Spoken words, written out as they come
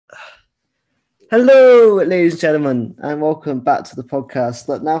Hello, ladies and gentlemen, and welcome back to the podcast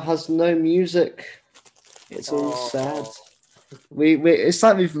that now has no music. It's all sad. Oh, It's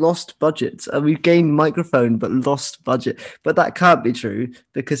like we've lost budget and we've gained microphone but lost budget. But that can't be true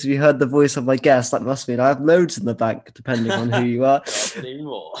because if you heard the voice of my guest, that must mean I have loads in the bank, depending on who you are. not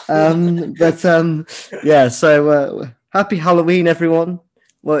anymore. Yeah. So happy Halloween, everyone.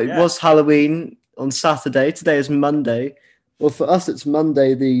 Well, it Yeah, was Halloween on Saturday. Today is Monday. Well, for us, it's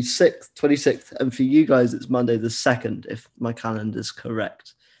Monday the 6th, 26th, and for you guys, it's Monday the 2nd, if my calendar is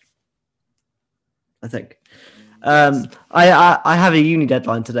correct. I think. I have a uni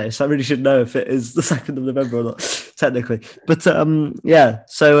deadline today, so I really should know if it is the 2nd of November or not, technically. But yeah,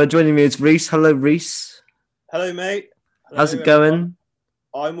 so joining me is Rees. Hello, Rees. Hello, mate. Hello, How's it everyone. going?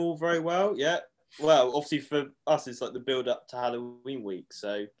 I'm all very well. Yeah. Well, obviously for us, it's like the build up to Halloween week.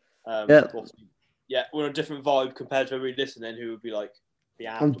 So, Yeah. obviously, yeah, we're on a different vibe compared to everybody listening who would be like, the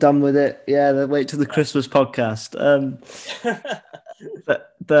I'm done with it. Yeah, then wait till the Christmas podcast.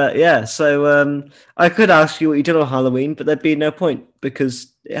 But yeah, so I could ask you what you did on Halloween, but there'd be no point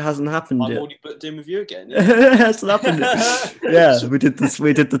because it hasn't happened I'm yet. already booked in with you again. It Yeah, hasn't happened yet. Yeah, we did this.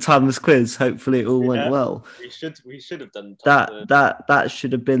 We did the timeless quiz. Hopefully, it all went well. we should have done That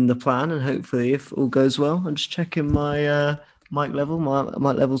should have been the plan, and hopefully, if all goes well, I'm just checking my mic level. My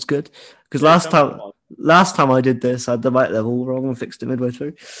mic level's good because last time I did this, I had the mic level wrong and fixed it midway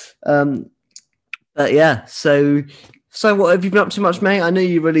through. But yeah, so what have you been up to much, mate? I know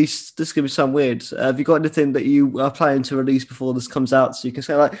you released. This is gonna sound weird. Have you got anything that you are planning to release before this comes out, so you can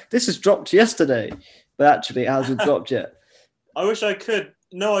say like, "This has dropped yesterday," but actually, it hasn't dropped yet. I wish I could.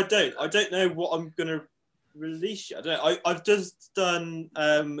 No, I don't. I don't know what I'm gonna release yet. I don't know. I've just done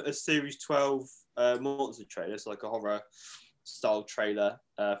a Series 12 monster trailer. It's like a horror style trailer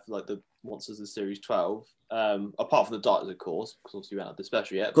for like the monsters of Series 12. Apart from the Darkness, of course, because obviously we haven't had the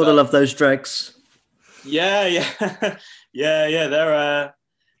special yet. Gotta love those dregs. Yeah. yeah. They're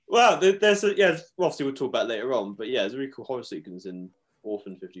well, there's obviously we'll talk about it later on, but yeah, there's a really cool horror sequence in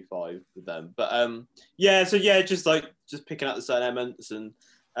Orphan 55 with them. But just picking out the certain elements and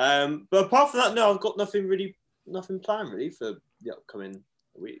but apart from that, no, I've got nothing planned really for the upcoming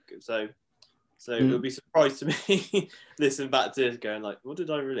week. So it'll be a surprise to me listen back to this going like, what did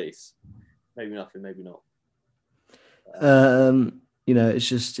I release? Maybe nothing, maybe not. It's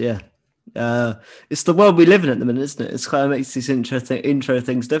just it's the world we live in at the minute, isn't it? It's kind of makes these interesting intro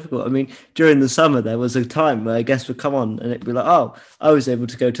things difficult. I mean, during the summer there was a time where guests would come on and it'd be like, oh, I was able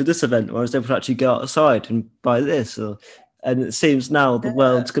to go to this event, or I was able to actually go outside and buy this, and it seems now the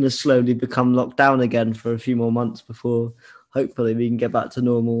world's going to slowly become locked down again for a few more months before hopefully we can get back to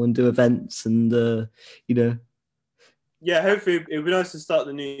normal and do events and Yeah, hopefully it would be nice to start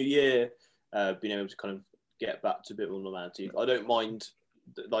the new year being able to kind of get back to a bit more normality. I don't mind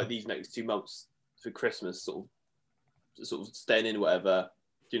like these next 2 months for Christmas sort of staying in whatever,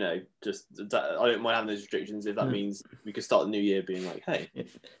 just I don't mind having those restrictions if that means we could start the new year being like, hey.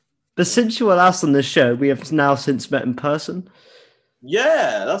 But since you were last on this show, we have now since met in person.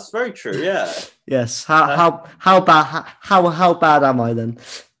 Yeah, that's very true. Yeah. Yes. How bad am I then?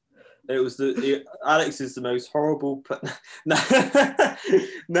 It was the Alex is the most horrible. No,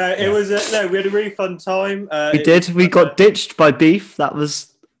 it was no. We had a really fun time. We did. We got ditched by Beef. That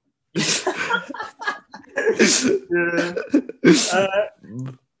was.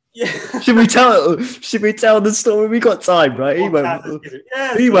 Yeah. Should we tell the story? We got time, right? He won't.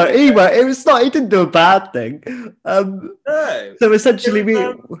 It was not. He didn't do a bad thing. No. So essentially, do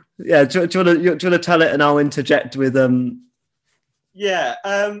you want to tell it, and I'll interject with Yeah.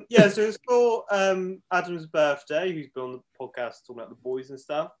 So it's for Adam's birthday. Who's been on the podcast talking about the boys and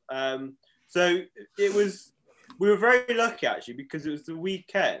stuff. So it was. We were very lucky actually because it was the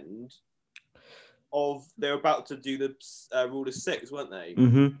weekend of they were about to do the rule of six, weren't they?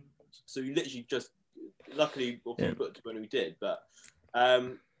 Mm-hmm. So we literally just luckily booked when we did, but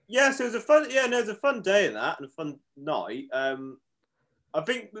so it was a fun day in that and a fun night. I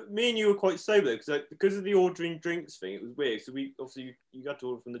think me and you were quite sober because of the ordering drinks thing. It was weird. So we obviously you got to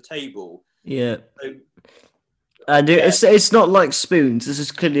order from the table. Yeah. So, And it's not like Spoons. This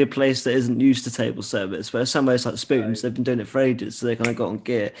is clearly a place that isn't used to table service. Where somewhere it's like Spoons, they've been doing it for ages, so they kind of got on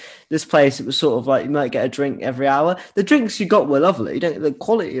gear. This place, it was sort of like you might get a drink every hour. The drinks you got were lovely. The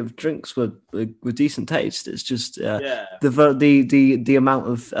quality of drinks were decent taste. It's just the amount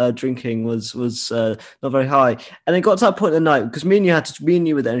of drinking was not very high. And it got to that point in the night because me and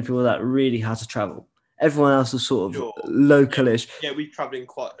you were the only people that really had to travel. Everyone else was sort of localish. Yeah, we travelling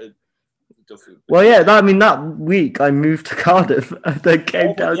quite. Well, yeah. That week I moved to Cardiff and then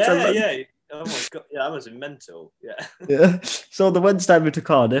came down to London. Oh my god, yeah, that was mental. Yeah. Yeah. So on the Wednesday I moved to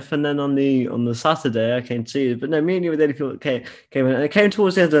Cardiff, and then on the Saturday I came to see you. But no, me and you were the only people that came in. And it came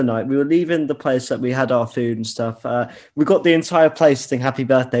towards the end of the night. We were leaving the place that we had our food and stuff. We got the entire place saying "Happy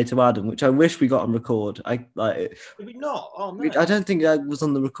Birthday" to Adam, which I wish we got on record. Did we not? Oh no. I don't think that was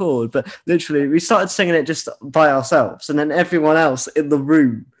on the record, but literally we started singing it just by ourselves, and then everyone else in the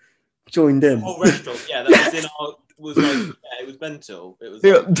room joined in. The whole restaurant, yeah, that was in our. Was like, yeah, it was mental. It was.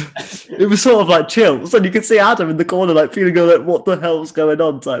 It was sort of like chills, and you could see Adam in the corner, like feeling like, "What the hell's going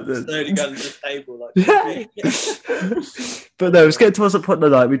on?" Type thing. Slowly going to the table, like. Yeah. But no, it was getting towards the point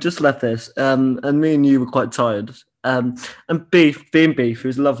of the night. We just left this, and me and you were quite tired. And Beef, being Beef, who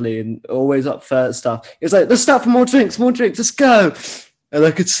was lovely and always up for stuff. He was like, "Let's start for more drinks, let's go."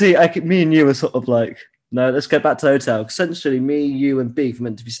 And me and you were sort of like, "No, let's go back to the hotel." Essentially, me, you, and Beef were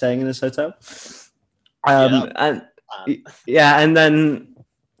meant to be staying in this hotel. And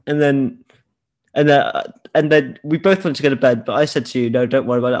then we both wanted to go to bed, but I said to you, "No, don't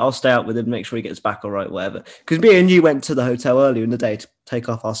worry about it. I'll stay out with him, make sure he gets back all right, whatever." Because me and you went to the hotel earlier in the day to take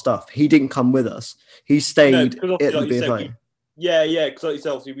off our stuff. He didn't come with us. He stayed at the BFI. Yeah, because like you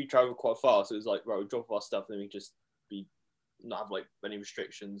said, obviously we travelled quite far, so it was like, right, we'll drop off our stuff, and then we just not have like any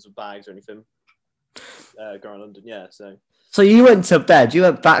restrictions or bags or anything. Going to London, yeah. So you went to bed. You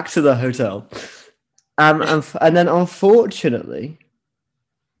went back to the hotel. And then unfortunately,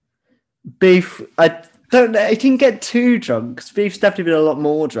 Beef, I don't know, he didn't get too drunk, because Beef's definitely been a lot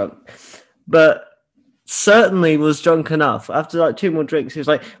more drunk, but certainly was drunk enough. After like 2 more drinks, he was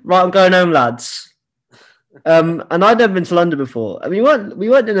like, "Right, I'm going home, lads." And I'd never been to London before. I mean, we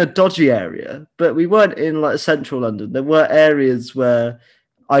weren't in a dodgy area, but we weren't in like central London. There were areas where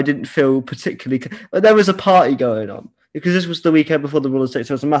I didn't feel particularly. But there was a party going on, because this was the weekend before the roller skates.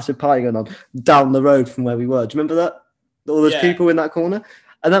 So there was a massive party going on down the road from where we were. Do you remember that? All those people in that corner,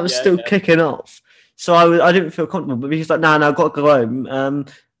 and that was still kicking off. So I didn't feel comfortable. But he's like, "No, I've got to go home."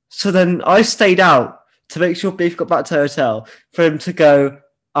 So then I stayed out to make sure Beef got back to the hotel for him to go,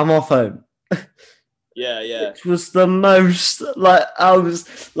 "I'm off home." Yeah. Which was the most, like, I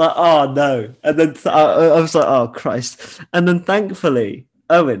was like, "Oh no," and then I was like, "Oh Christ," and then thankfully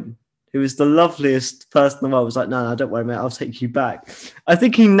Owen, who was the loveliest person in the world, was like, "No, don't worry, mate, I'll take you back." I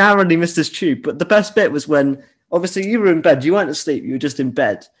think he narrowly missed his tube, but the best bit was when, obviously, you were in bed. You weren't asleep. You were just in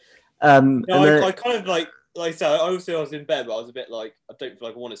bed. No, I kind of like I said, I was in bed, but I was a bit like, I don't feel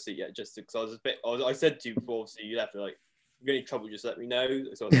like I want to sleep yet, just because I was a bit. I said to you before, obviously, you left, like, if you get any trouble, just let me know.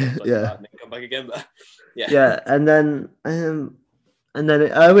 So I was like, and then come back again, but yeah. Yeah, and then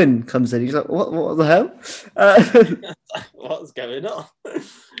Owen comes in. He's like, "What the hell? What's going on?"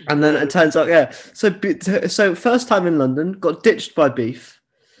 And then it turns out, yeah. So first time in London, got ditched by Beef.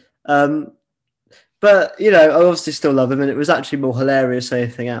 But you know, I obviously still love him, and it was actually more hilarious than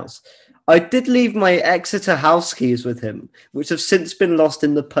anything else. I did leave my Exeter house keys with him, which have since been lost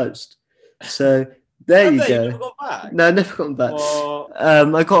in the post. So there you go. You never got back? No, never gotten back.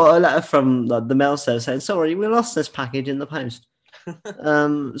 I got a letter from the mail service saying, "Sorry, we lost this package in the post."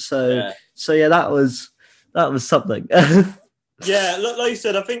 So yeah, that was something. Yeah, like you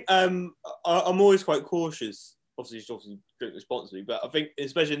said, I think I'm always quite cautious. Obviously drink responsibly, but I think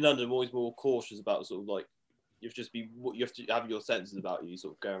especially in London, I'm always more cautious about sort of like you have to have your senses about you,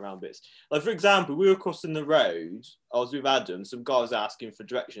 sort of going around bits. Like, for example, we were crossing the road. I was with Adam. Some guy was asking for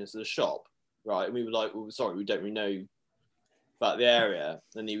directions to the shop, right? And we were like, "Well, sorry, we don't really know about the area."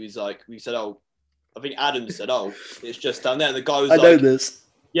 And he was like, "We said, oh." I think Adam said, "Oh, it's just down there." And the guy was I know this.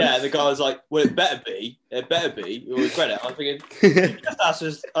 Yeah, the guy was like, "Well, it better be. You'll regret it." I'm thinking, you just asked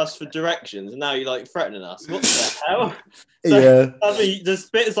us for directions, and now you're like threatening us. What the hell? So, yeah. I mean,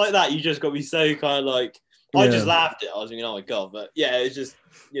 just bits like that, you just got to be so kind of like. I just laughed at it. I was thinking, "Oh my god!" But yeah, it's just,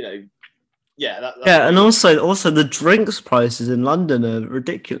 you know, yeah. And also the drinks prices in London are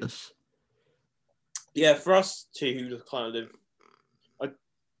ridiculous. Yeah, for us two who kind of live,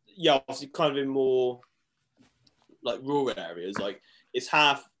 obviously kind of in more like rural areas, like. It's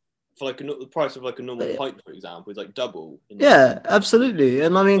half for like the price of like a normal pint, for example. It's like double. Yeah, absolutely.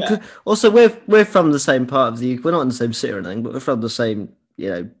 And I mean, also we're from the same part of the UK. We're not in the same city or anything, but we're from the same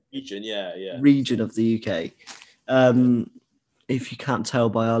region. Region of the UK. If you can't tell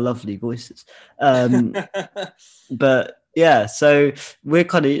by our lovely voices, but yeah, so we're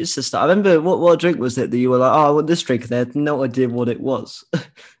kind of used to stuff. I remember what drink was it that you were like, "Oh, I want this drink," and they had no idea what it was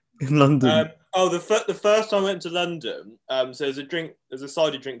in London. The first time I went to London, so there's a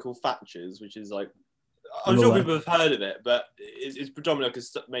cider drink called Thatcher's, which is like, I'm sure people have heard of it, but it's predominantly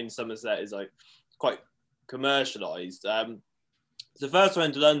because main Somerset is like quite commercialised. The first time I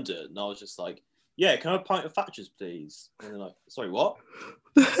went to London, and I was just like, "Yeah, can I have a pint of Thatcher's, please?" And they're like, "Sorry, what?"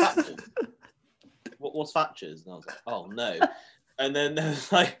 Thatcher's. what's Thatcher's? And I was like, oh no. And then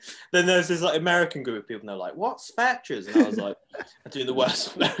there's this like American group of people, and they're like, "What's Thatcher's?" And I was like, I'm doing the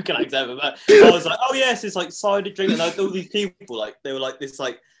worst American accent ever, but I was like, "Oh yes, it's like cider drink." And like, all these people, like they were like this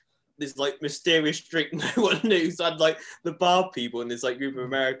mysterious drink no one knew. So I'd like the bar people and this like group of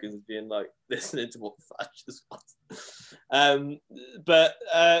Americans being like listening to what Thatcher's was. But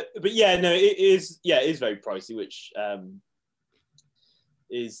yeah, no, it is very pricey, which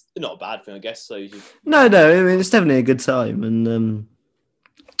is not a bad thing, I guess. So no, I mean it's definitely a good time, and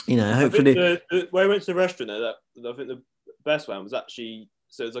hopefully. I think where I went to the restaurant there, I think the best one was actually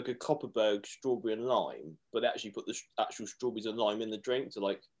so it's like a Copperberg strawberry and lime, but they actually put the actual strawberries and lime in the drink to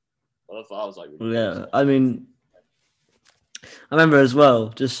like. Well, I was like, really yeah, I mean, I remember as well,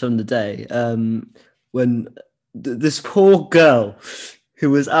 just from the day, when this poor girl who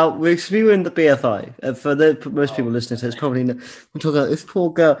was out, we were in the BFI. For most people listening to this, probably know, we're talking about this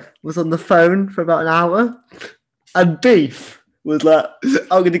poor girl was on the phone for about an hour, and Beef was like,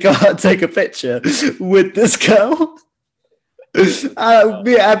 "I'm going to go out and take a picture with this girl."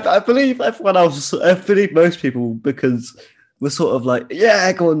 I believe everyone else. I believe most people because we're sort of like,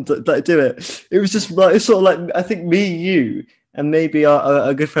 yeah, go on, do it. It was just like it's sort of like I think me, you, and maybe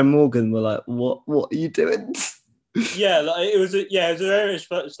our good friend Morgan were like, "What are you doing?" Yeah, like it was very much.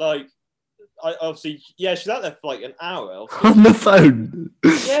 It's like, obviously, yeah, she's out there for like an hour on the phone.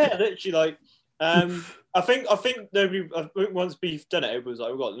 Yeah, literally, like, I think nobody. I think once Beef done it, it was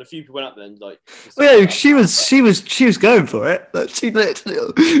like, and a few people went up there and like. Well, yeah, she was going for it. Like, she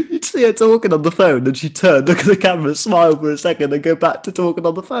literally, you'd see her talking on the phone, and she turned, look at the camera, smile for a second, and go back to talking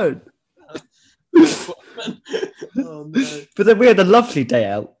on the phone. Oh no! But then we had a lovely day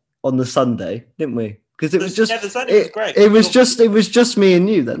out on the Sunday, didn't we? Because it was just the Sunday was great. It was just me and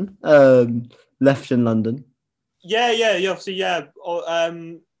you then, left in London. Yeah. Obviously, yeah.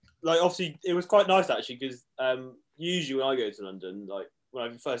 Like obviously, it was quite nice actually because usually when I go to London, like when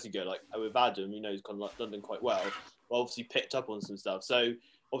I first go, like with Adam, he's gone like London quite well. Well, obviously picked up on some stuff. So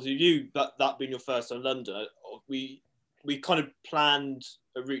obviously, you that being your first time in London, we kind of planned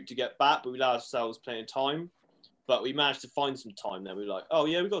a route to get back, but we allowed ourselves plenty of time. But we managed to find some time there. We were like, oh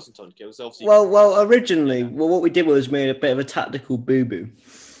yeah, we got some time to kill. So obviously, well, originally, what we did was made a bit of a tactical boo boo,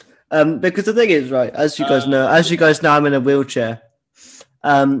 because the thing is, right, as you guys know, I'm in a wheelchair,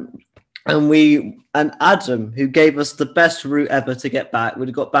 and Adam, who gave us the best route ever to get back, we'd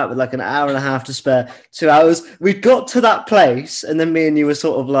have got back with like an hour and a half to spare, 2 hours. We got to that place, and then me and you were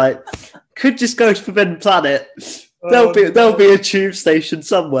sort of like, could just go to Forbidden Planet. There'll be a tube station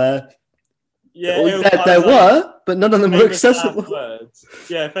somewhere. Yeah, there were, but none of them were accessible.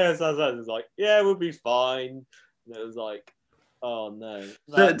 Yeah, famous last words was like, yeah, we'll be fine. And it was like, oh no.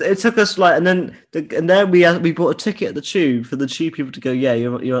 So it took us like, and then we bought a ticket at the tube for the tube people to go. Yeah,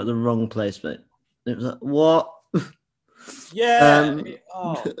 you're at the wrong place, mate. And it was like, what? Yeah.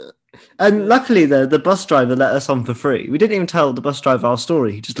 And luckily, the bus driver let us on for free. We didn't even tell the bus driver our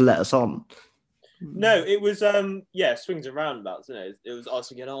story; he just let us on. No, it was swings and roundabouts, isn't it? It was us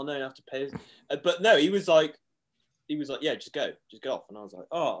again. Oh no, you have to pay. But no, he was like, yeah, just go off. And I was like,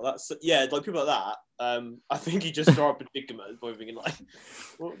 oh, that's like people like that. I think he just saw a predicament, point thinking like,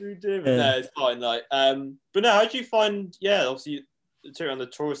 what do we do? But no, it's fine. Like, but no, how do you find? Yeah, obviously, around the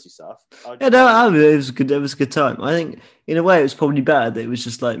touristy stuff. Yeah, no, it was good. It was a good time. I think in a way it was probably better that it was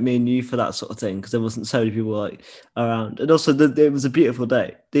just like me and you for that sort of thing because there wasn't so many people like around, and also it was a beautiful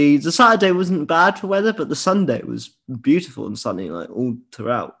day. The Saturday wasn't bad for weather, but the Sunday was beautiful and sunny like all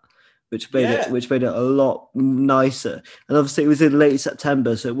throughout, which made it a lot nicer. And obviously it was in late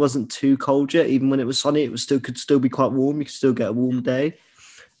September, so it wasn't too cold yet. Even when it was sunny, it could still be quite warm. You could still get a warm day.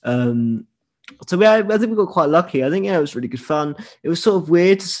 So I think we got quite lucky. I think it was really good fun. It was sort of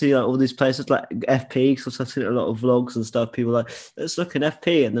weird to see like all these places like FP because I've seen a lot of vlogs and stuff. People like let's look at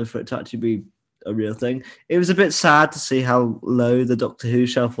FP, and then for it to actually be a real thing, it was a bit sad to see how low the Doctor Who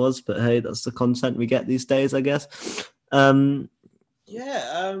shelf was. But hey, that's the content we get these days, I guess. Because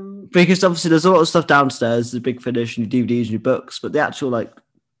obviously there's a lot of stuff downstairs, the Big Finish and your DVDs and your books, but the actual like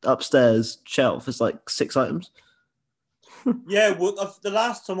upstairs shelf is like 6 items. Yeah, well, the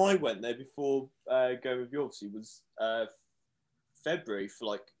last time I went there before going with you, obviously, was February for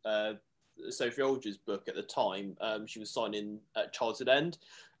like Sophie Aldridge's book at the time. She was signing at Childhood End,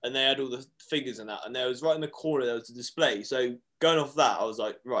 and they had all the figures in that, and there was right in the corner there was a display. So going off that, I was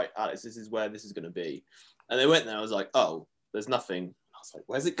like, right, Alex, this is where this is going to be. And they went there. I was like, oh, there's nothing. I was like,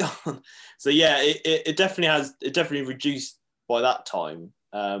 where's it gone? So yeah, it definitely reduced by that time.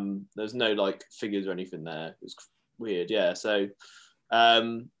 There's no like figures or anything there. It was weird, yeah. So,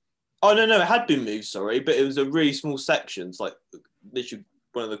 no, it had been moved. Sorry, but it was a really small section. It's like literally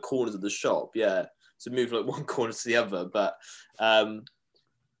one of the corners of the shop. Yeah. move like one corner to the other. But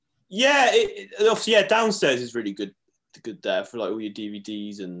obviously, downstairs is really good there for like all your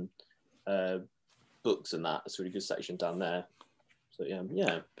DVDs and books and that. It's a really good section down there. So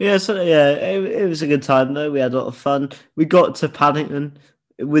it was a good time though. We had a lot of fun. We got to Paddington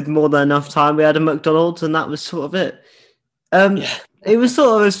with more than enough time. We had a McDonald's, and that was sort of it. It was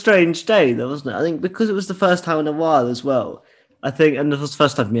sort of a strange day, though, wasn't it? I think because it was the first time in a while as well. I think, and it was the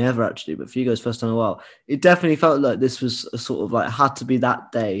first time for me ever actually, but for you guys, first time in a while. It definitely felt like this was a sort of like had to be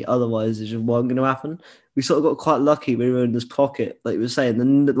that day, otherwise it just wasn't going to happen. We sort of got quite lucky. We were in this pocket, like you were saying.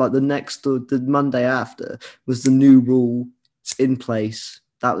 Then, like the Monday after was the new rule in place.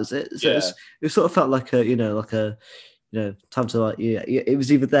 That was it. So it sort of felt like time to like it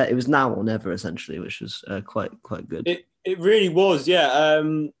was either there, it was now or never essentially, which was quite good. It really was,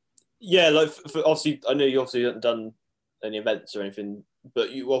 like for obviously I know you obviously haven't done any events or anything, but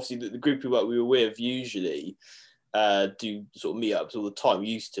you obviously the group of we were with usually do sort of meetups all the time. We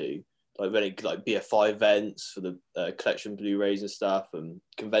used to like running like BFI events for the collection Blu-rays and stuff and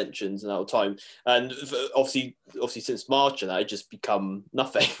conventions and all the time. And obviously since March and that, it just become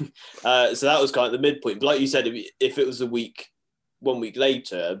nothing. So that was kind of the midpoint. But like you said, if it was 1 week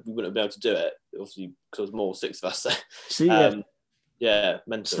later, we wouldn't have been able to do it. Obviously, because there was more 6 of us. So,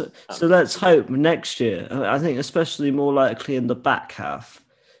 mental. So let's hope next year. I think especially more likely in the back half.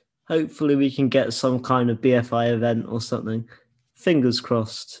 Hopefully, we can get some kind of BFI event or something. Fingers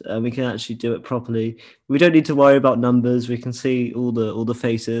crossed, we can actually do it properly. We don't need to worry about numbers. We can see all the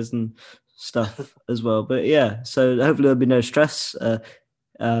faces and stuff as well. But yeah, so hopefully there'll be no stress,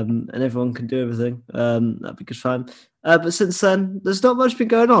 and everyone can do everything. That'd be good fun. But since then, there's not much been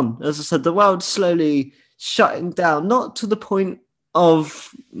going on. As I said, the world's slowly shutting down. Not to the point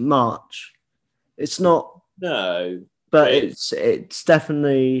of March. It's not. No, but it's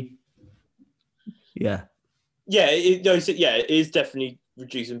definitely. Yeah. It is definitely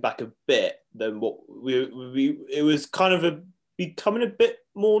reducing back a bit than what it was kind of becoming a bit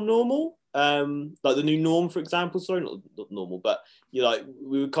more normal. Like the new norm, for example. Sorry, not normal, but we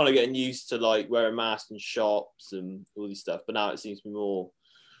were kind of getting used to like wearing masks in shops and all this stuff. But now it seems to be more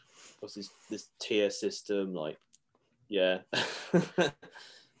what's this tier system, like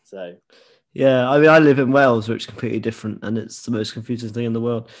so. Yeah, I mean, I live in Wales, which is completely different, and it's the most confusing thing in the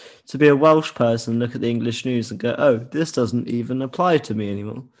world. To be a Welsh person, look at the English news and go, "Oh, this doesn't even apply to me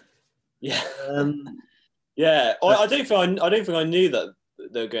anymore." Yeah, I don't think I knew that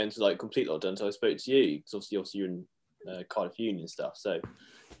they were going to like complete lockdown until I spoke to you, because obviously you're in Cardiff Union and stuff. So,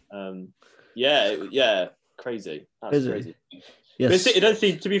 crazy. That's crazy. Yes. But it doesn't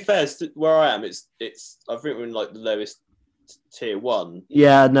seem, to be fair, where I am, it's. I think we're in like the lowest tier 1.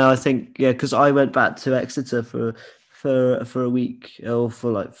 Yeah, no, I think because I went back to Exeter for a week or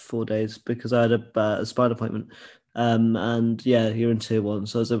for like 4 days because I had a spine appointment. And you're in tier 1,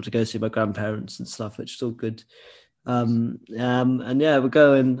 so I was able to go see my grandparents and stuff, which is all good. And we're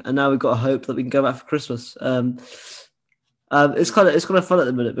going, and now we've got hope that we can go back for Christmas. It's kind of fun at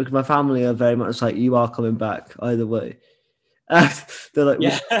the minute because my family are very much like, you are coming back either way. They're like,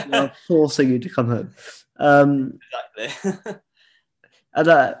 we are forcing you to come home. Exactly. And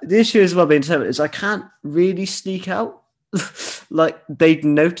the issue as well being determined is I can't really sneak out. Like they'd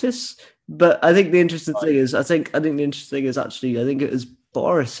notice. But I think the interesting thing is, I think the interesting thing is actually, I think it was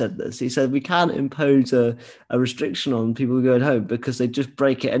Boris said this. He said we can't impose a restriction on people going home because they just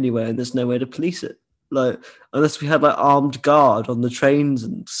break it anyway, and there's no way to police it. Like unless we had like armed guard on the trains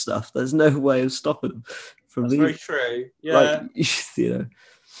and stuff, there's no way of stopping them from leaving. That's very true. Yeah, like,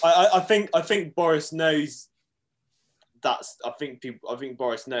 I think Boris knows. I think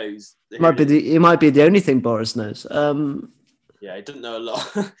Boris knows. It might be the only thing Boris knows. Yeah, he doesn't know a lot.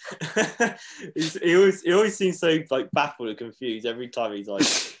 he always seems so like baffled and confused every time he's like,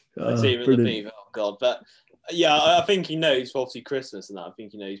 I see him at the meeting. Oh god! But I think he knows for obviously Christmas and that. I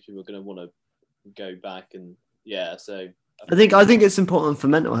think he knows people are going to want to go back, and so. I think it's important for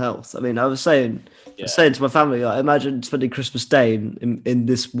mental health. I mean, I was saying to my family, like, imagine spending Christmas Day in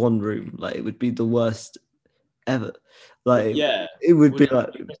this one room. Like, it would be the worst ever. Like, it would be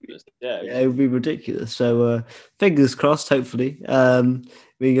like, it would be ridiculous. So, fingers crossed. Hopefully,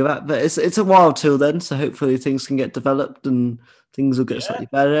 we go back. But it's a while till then. So hopefully things can get developed and things will get slightly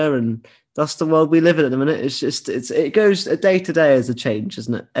better. And that's the world we live in at the minute. It's just it goes a day to day as a change,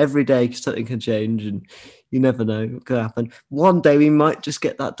 isn't it? Every day something can change, and you never know what could happen. One day we might just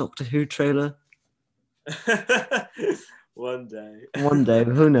get that Doctor Who trailer. One day. One day,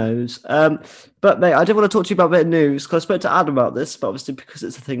 who knows? But mate, I did want to talk to you about a bit of news because I spoke to Adam about this, but obviously because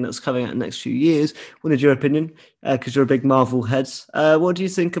it's a thing that's coming out in the next few years, wanted your opinion because you're a big Marvel head. What do you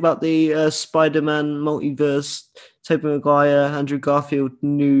think about the Spider-Man multiverse, Tobey Maguire, Andrew Garfield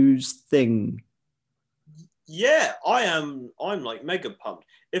news thing? Yeah, I'm like mega pumped.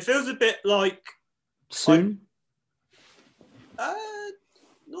 It feels a bit like Soon? uh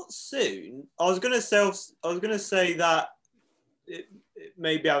not soon. I was gonna say that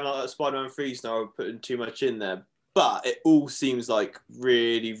maybe I'm like Spider-Man 3 now, putting too much in there, but it all seems like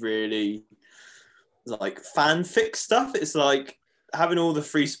really, really like fanfic stuff. It's like having all the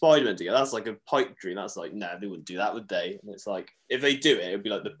three Spider-Man together. That's like a pipe dream. That's like, no, they wouldn't do that, would they? And it's like, if they do it, it'd be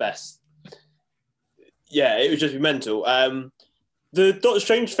like the best. Yeah, it would just be mental. The Doctor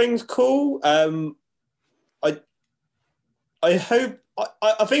Strange thing's cool. I hope.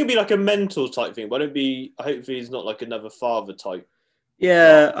 I think it'd be like a mental type thing, but it'd be. Hopefully, he's not like another father type.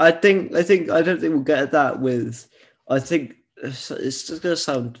 Yeah, I don't think we'll get that with. I think it's just going to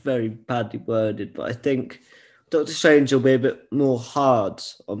sound very badly worded, but I think Doctor Strange will be a bit more hard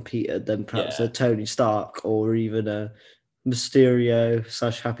on Peter than perhaps a Yeah, Tony Stark or even a Mysterio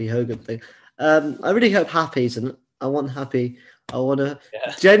 / Happy Hogan thing. I really hope Happy's in it. I want Happy. I want to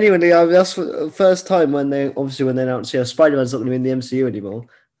yeah, genuinely. That's the first time when they announced, Spider-Man's not going to be in the MCU anymore.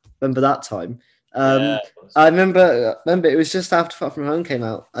 Remember that time? yeah. I remember it was just after Far From Home came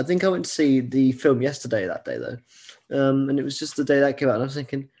out. I think I went to see the film yesterday that day though, and it was just the day that came out. And I was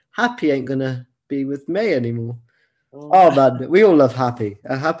thinking, Happy ain't gonna be with May anymore. Oh man, we all love Happy.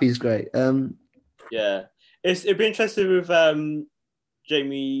 Happy's great. Yeah, it'd be interesting with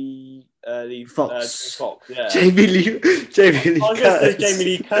Jamie Lee Fox. Yeah, Jamie Lee I was going to say Curtis. Jamie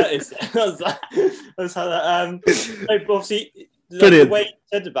Lee Curtis. That's how that. No, obviously, like, the Brilliant. way he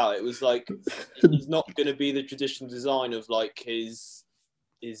said about it was like he's not going to be the traditional design of like his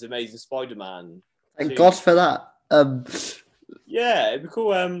Amazing Spider-Man. Thank God for that. Yeah, it'd be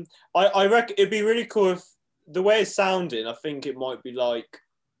cool. I reckon it'd be really cool if the way it's sounding. I think it might be like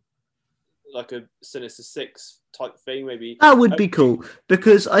a Sinister Six type thing, maybe. That would be cool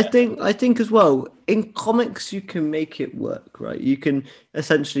because I think as well in comics you can make it work, right? You can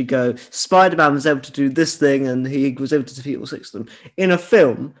essentially go Spider-Man was able to do this thing and he was able to defeat all six of them. In a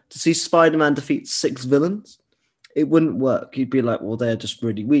film, to see Spider-Man defeat six villains, it wouldn't work. You'd be like, well, they're just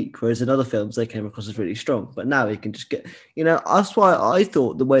really weak. Whereas in other films, they came across as really strong. But now you can just get, that's why I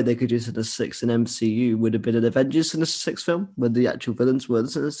thought the way they could do Sinister Six in MCU would have been an Avengers Sinister Six film, where the actual villains were the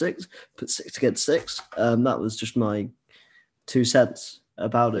Sinister Six, put six against six. That was just my 2 cents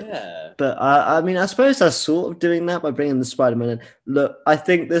about it. Yeah. But I mean, I suppose that's sort of doing that by bringing the Spider-Man in. Look, I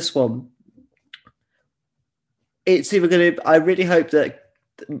think this one, it's either going to, I really hope that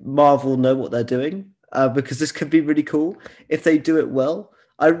Marvel know what they're doing. Because this could be really cool if they do it well.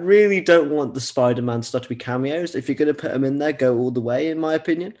 I really don't want the Spider-Man stuff to be cameos. If you're going to put them in there, go all the way, in my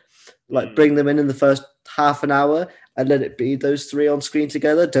opinion. Like, bring them in the first half an hour and let it be those three on screen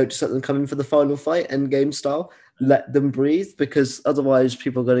together. Don't just let them come in for the final fight, endgame style. Let them breathe, because otherwise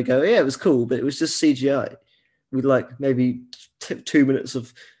people are going to go, yeah, it was cool, but it was just CGI. With like maybe 2 minutes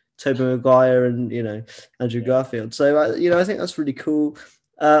of Tobey Maguire and, Andrew Garfield. So, I think that's really cool.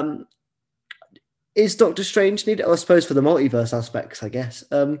 Is Doctor Strange needed? I suppose for the multiverse aspects, I guess.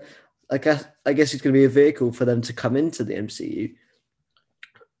 I guess he's going to be a vehicle for them to come into the MCU.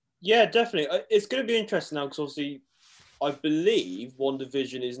 Yeah, definitely. It's going to be interesting now because obviously, I believe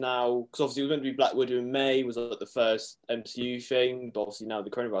WandaVision is now, because obviously it was going to be Black Widow in May, was like the first MCU thing, but obviously now the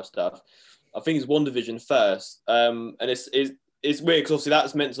coronavirus stuff. I think it's WandaVision first, and it's weird because obviously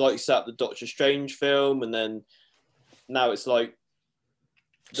that's meant to like set up the Doctor Strange film, and then now it's like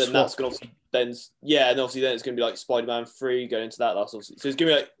then that's going to obviously and obviously then it's going to be like Spider-Man 3 going into that. That's obviously, so it's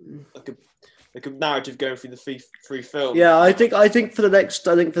going to be like a narrative going through the three films. Yeah, I think for the next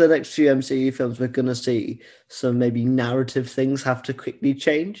few MCU films we're going to see some maybe narrative things have to quickly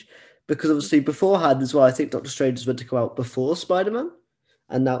change, because obviously beforehand as well, I think Doctor Strange is meant to come out before Spider-Man,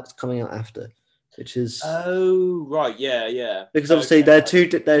 and now it's coming out after, which is right, yeah. Because obviously they're two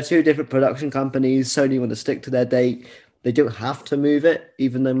different production companies. Sony want to stick to their date. They don't have to move it,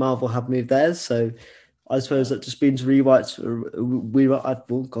 even though Marvel have moved theirs. So I suppose that just means rewrites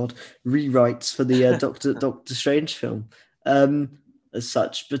for the Doctor Strange film, as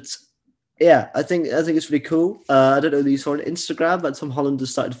such. But yeah, I think it's really cool. I don't know if you saw on Instagram, but Tom Holland has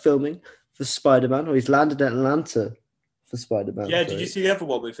started filming for Spider-Man, or he's landed in Atlanta for Spider-Man. Yeah, did you see the other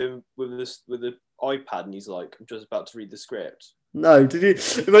one with him with the iPad, and he's like, I'm just about to read the script. No, did you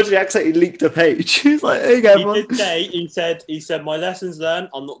imagine he accidentally leaked a page? He's like, "Hey, everyone." He said, my lessons learned.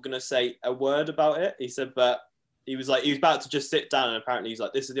 I'm not going to say a word about it. He said, but he was about to just sit down, and apparently he's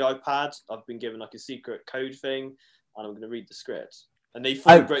like, "This is the iPad. I've been given like a secret code thing, and I'm going to read the script." And they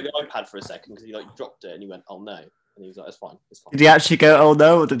thought he broke the iPad for a second because he like dropped it, and he went, "Oh no!" And he was like, "It's fine, it's fine." Did he actually go, "Oh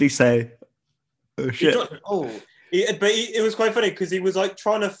no," or did he say, "Oh shit"? It was quite funny because he was like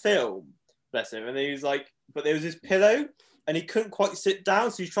trying to film, bless him, and he was like, but there was his pillow, and he couldn't quite sit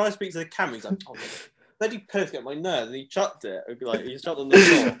down, so he's trying to speak to the camera. He's like, "Oh, bloody pillow get my nerves," and he chucked it. Like he chucked on the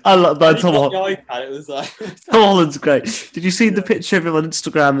floor. I love that. Tom Holland. The iPad. It was like Tom Holland's great. Did you see the picture of him on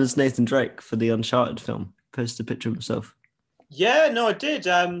Instagram as Nathan Drake for the Uncharted film? Posted a picture of himself. Yeah, no, I did.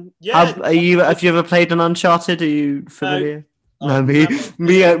 Have you ever played an Uncharted? Are you familiar? No, me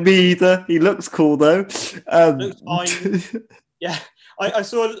either. He looks cool though. Looks fine. Yeah, I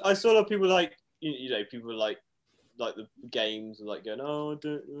saw a lot of people like people like the games and like going, "Oh, I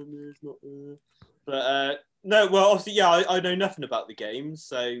don't know, it's not." But no, well, obviously, yeah, I know nothing about the games,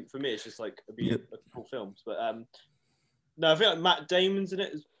 so for me, it's just like a cool films. But no, I think like Matt Damon's in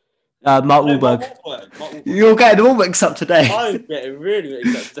it. Mark Wahlberg. Mark Wahlberg. You're getting all mixed up today. I'm getting really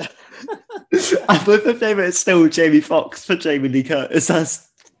mixed up today. My favourite is still Jamie Foxx for Jamie Lee Curtis.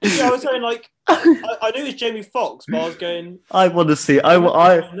 Yeah, I was saying like I knew it was Jamie Foxx, but I was going. I want to see. I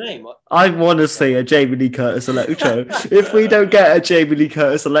want to see a Jamie Lee Curtis Electro. If we don't get a Jamie Lee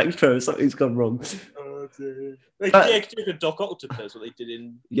Curtis Electro, something's gone wrong. Oh dear. They could do a Doc Octopus, what they did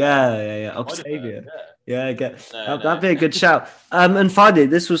in. Yeah. Octavia. That'd be a good shout. And finally,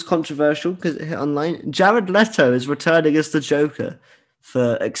 this was controversial because it hit online. Jared Leto is returning as the Joker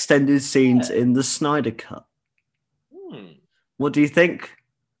for extended scenes in the Snyder Cut. What do you think?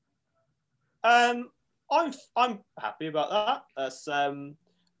 I'm happy about that. That's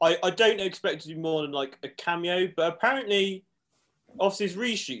I don't expect it to be more than like a cameo, but apparently, obviously, it's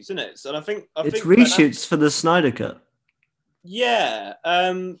reshoots, isn't it? And I think it's reshoots for the Snyder Cut. Yeah.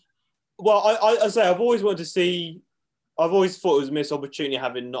 Well, I say I've always wanted to see. I've always thought it was a missed opportunity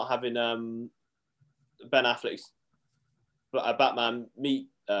not having Ben Affleck's Batman meet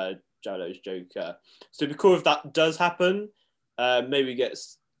Jared Leto's Joker. So because if that does happen, maybe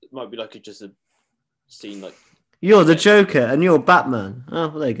might be like just a scene like you're the Joker and you're Batman. Oh,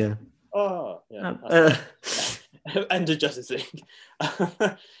 well, there you go. Oh, yeah. End of Justice League.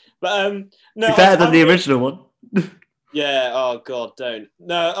 But no, better than the original one. Yeah. Oh God, don't.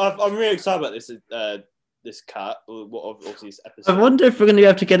 No, I'm really excited about this cut. Obviously, this episode. I wonder if we're going to be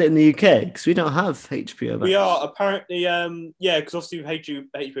able to get it in the UK because we don't have HBO Max. We are apparently. Because obviously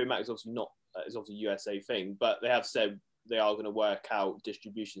HBO Max is obviously not. It's obviously a USA thing, but they have said they are going to work out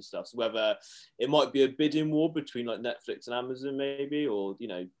distribution stuff. So whether it might be a bidding war between like Netflix and Amazon, maybe, or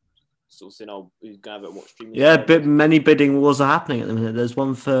sort of saying, "Oh, who's going to have it? What streaming?" Yeah, many bidding wars are happening at the minute. There's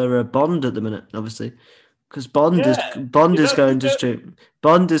one for Bond at the minute, obviously, because Bond is going to stream.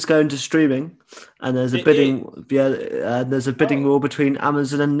 Bond is going to streaming, and there's a bidding. And there's a bidding war between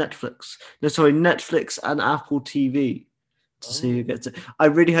Amazon and Netflix. No, sorry, Netflix and Apple TV. To see who gets it. I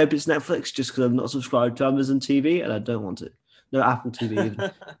really hope it's Netflix just because I'm not subscribed to Amazon TV and I don't want it. No Apple TV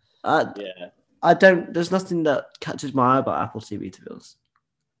either. I don't. There's nothing that catches my eye about Apple TV, to be honest.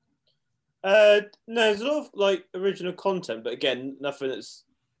 No, there's a lot of like original content, but again, nothing that's.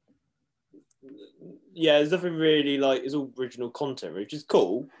 Yeah, there's nothing really like it's all original content, which is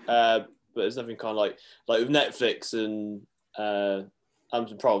cool. But there's nothing kind of like with Netflix and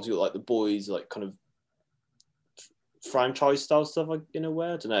Amazon Prime, you got like The Boys, like kind of franchise style stuff, like in a way.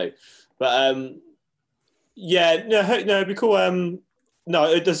 I don't know, but it'd be cool. No,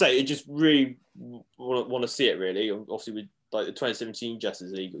 it does say it just really want to see it. Really, obviously with like the 2017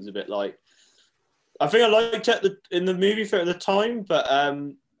 Justice League, it was a bit like I think I liked it in the movie for at the time, but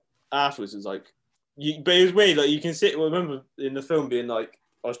afterwards it was like, but it was weird. Like you can see, I remember in the film being like,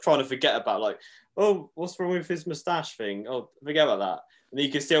 I was trying to forget about like, oh, what's wrong with his mustache thing? Oh, forget about that. And then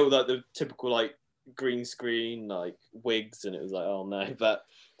you can see all like the typical like green screen like wigs, and it was like, oh no, but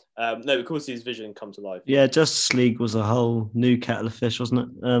no, of course his vision come to life. Yeah, Justice League was a whole new kettle of fish, wasn't it?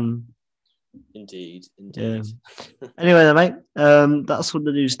 Indeed. Yeah. Anyway, then, mate, that's what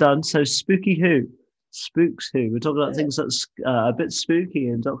the news done. So spooky spooks who. We're talking about things that's a bit spooky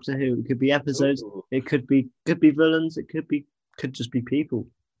in Doctor Who. It could be episodes. Ooh. It could be villains. It could just be people.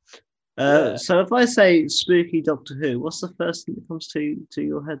 So if I say spooky Doctor Who, what's the first thing that comes to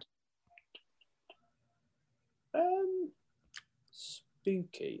your head?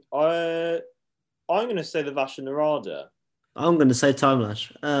 Spooky. I'm going to say the Vasha Narada. I'm going to say Time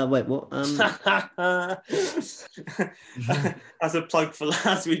Lash. Wait, what? That's a plug for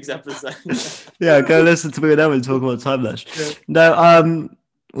last week's episode. Yeah, go listen to me and Ellen talk about Time Lash. Yeah. No,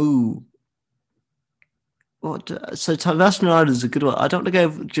 ooh. What? So National Island is a good one. I don't want to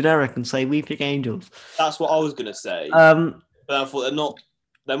go generic and say Weeping Angels. That's what I was gonna say, Um, but I thought they're not.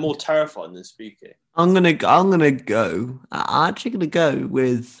 They're more terrifying than spooky. I'm actually gonna go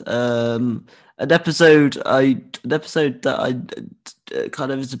with an episode that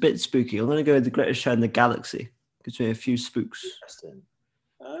kind of is a bit spooky. I'm gonna go with The Greatest Show in the Galaxy. Gives me a few spooks. Interesting.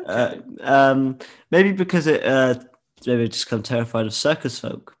 Uh, Okay. Maybe because maybe I just kind of terrified of circus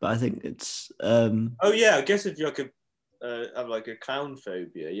folk, but I think it's Oh yeah, I guess if you like have like a clown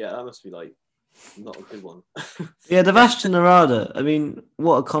phobia, yeah, that must be like not a good one. yeah, the Vashta Narada. I mean,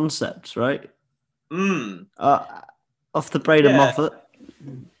 what a concept, right? Mm. Uh, Off the brain of Yeah. Moffat.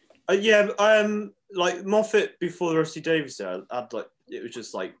 Yeah. Like Moffat before the Rusty Davies had like it was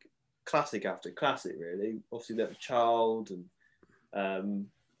just like classic after classic, really. Obviously, that Child and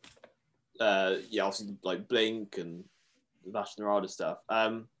yeah, obviously like Blink and the National Narada stuff.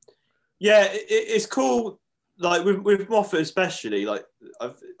 Yeah, it's cool. Like with Moffat especially, like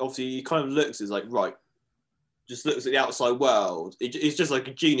obviously he kind of looks as like right, just looks at the outside world. It's just like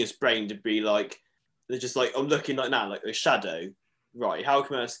a genius brain to be like, they're just like I'm looking like now like a shadow, right? How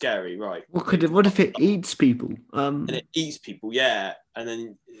come it's scary, right? What if it eats people? And it eats people, yeah, and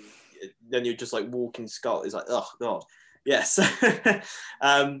then you're just like walking skull. It's like oh god, yes.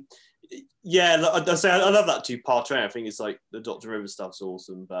 Yeah, I say I love that two-part. I think it's like the Doctor River stuff's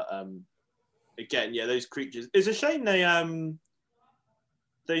awesome, but again, yeah, those creatures. It's a shame they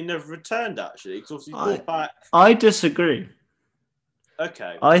never returned actually because obviously brought back. I disagree.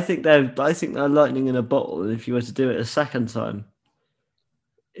 Okay. I think they're lightning in a bottle, and if you were to do it a second time,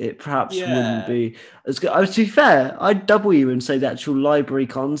 it perhaps wouldn't Yeah. be as good. To be fair, I'd double you and say the actual library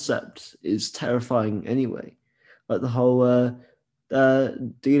concept is terrifying anyway. Like the whole, like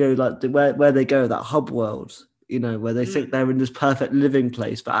where they go, that hub world, where they think they're in this perfect living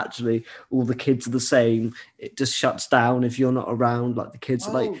place, but actually all the kids are the same. It just shuts down if you're not around. Like the kids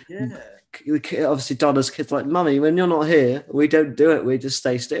are like, yeah. obviously Donna's kids are like, Mummy, when you're not here, we don't do it. We just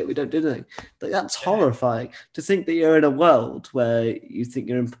stay still. We don't do anything. Like, that's horrifying to think that you're in a world where you think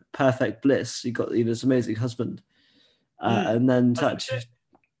you're in perfect bliss. You got this amazing husband, and then to actually,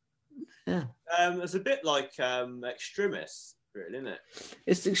 yeah. It's a bit like Extremis, really, isn't it?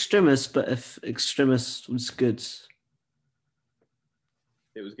 It's Extremis, but if Extremis was good.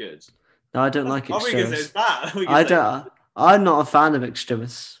 It was good. No, I don't like Extremis. It's bad. I don't. I'm not a fan of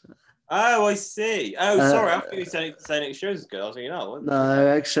Extremis. Oh, I see. Oh, sorry. I thought you were saying Extremis is good. I was thinking, oh. No,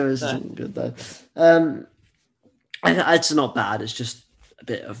 Extremis isn't good though. It's not bad. It's just a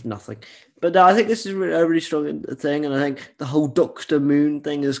bit of nothing. But no, I think this is a really strong thing, and I think the whole Doctor Moon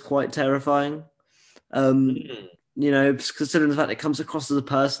thing is quite terrifying. Considering the fact it comes across as a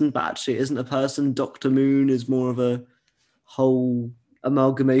person, but actually it isn't a person. Doctor Moon is more of a whole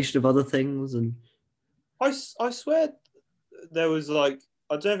amalgamation of other things. And I swear there was like,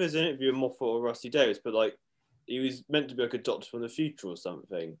 I don't know if there's an interview with Moffat or Rusty Davis, but like he was meant to be like a doctor from the future or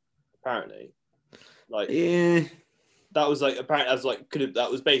something. Apparently, like yeah, that was like apparently as like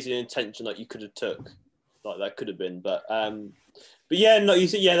that was basically an intention like you could have took, like that could have been, but yeah, no, you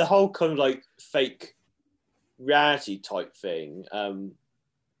see, yeah, the whole kind of like fake reality type thing.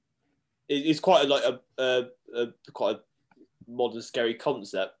 It's quite like a quite a modern scary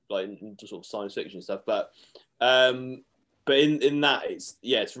concept, like in sort of science fiction stuff, but in that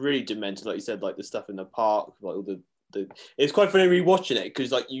it's really demented, like you said, like the stuff in the park, like all the it's quite funny rewatching it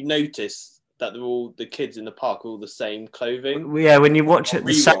because like you notice that they're all the kids in the park are all the same clothing. Yeah, when you watch it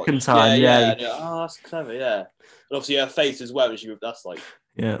the second time, yeah. Oh, that's clever, yeah. And obviously her face as well, that's like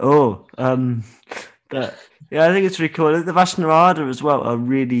yeah. Oh, but yeah, I think it's really cool. The Vashta Narada as well are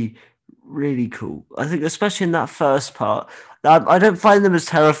really, really cool. I think especially in that first part. I don't find them as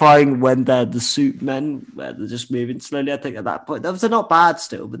terrifying when they're the soup men, where they're just moving slowly. I think at that point, they're not bad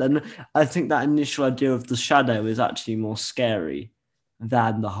still, but then I think that initial idea of the shadow is actually more scary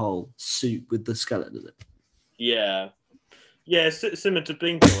than the whole soup with the skeleton in it. Yeah. Yeah, it's similar to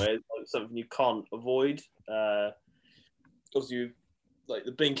blinking, where it's like something you can't avoid. Obviously, like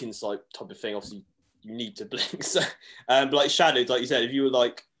the blinking type of thing, obviously you need to blink. So, but like shadows, like you said, if you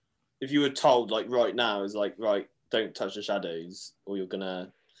were told like right now is like right, don't touch the shadows, or you're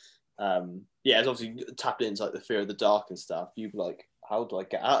gonna, it's obviously tapping into like the fear of the dark and stuff. You'd be like, how do I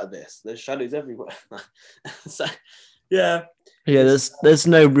get out of this? There's shadows everywhere. So, yeah. Yeah, there's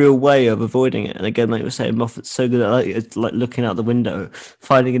no real way of avoiding it. And again, like we were saying, Moffat's so good at like looking out the window,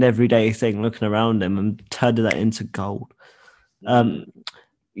 finding an everyday thing, looking around him, and turning that into gold. I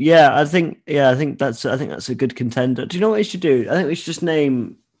think that's a good contender. Do you know what we should do? I think we should just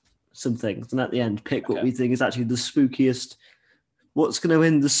name some things, and at the end, pick what we think is actually the spookiest What's going to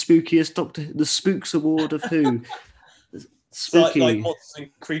win the spookiest Doctor, the Spooks Award of who? It's like Spooky. monsters and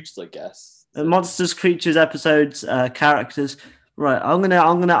creatures, I guess. Monsters, creatures, episodes, characters. Right, I'm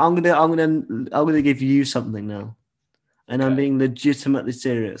gonna give you something now, and I'm Okay. being legitimately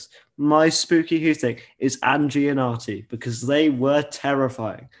serious. My spooky Who thing is Angie and Artie because they were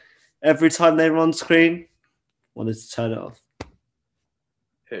terrifying. Every time they were on screen, wanted to turn it off.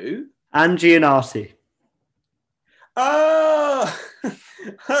 Who? Angie and Artie. Oh,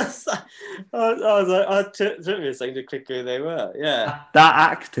 I took me a second to click who they were. Yeah. That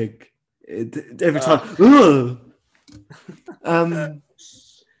acting every time.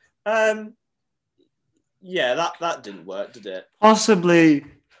 Yeah, that didn't work, did it? Possibly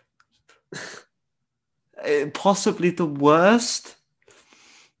the worst.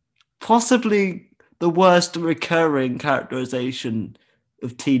 Possibly the worst recurring characterization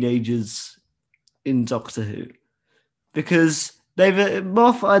of teenagers in Doctor Who. Because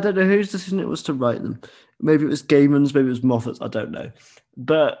Moffat, I don't know whose decision it was to write them. Maybe it was Gaiman's, maybe it was Moffat's, I don't know.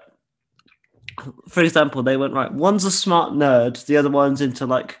 But for example, they went, right, one's a smart nerd, the other one's into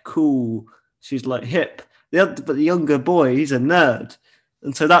like cool, she's like hip. But the younger boy, he's a nerd.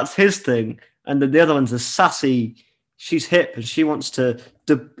 And so that's his thing. And then the other one's a sassy, she's hip and she wants to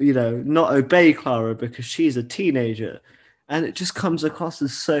not obey Clara because she's a teenager. And it just comes across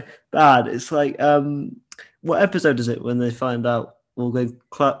as so bad. It's like, what episode is it when they find out when they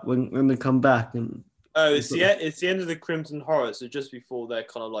come back? And it's the end of the Crimson Horror, so just before their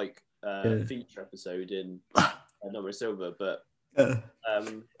kind of like feature episode in Number of Silver. But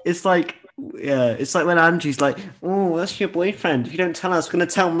it's like when Angie's like, "Oh, that's your boyfriend. If you don't tell us, we're gonna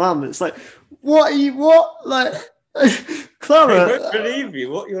tell Mum." It's like, what? Like, Clara? I won't believe you.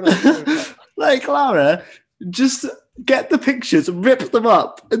 What you're not like, Clara, just get the pictures, rip them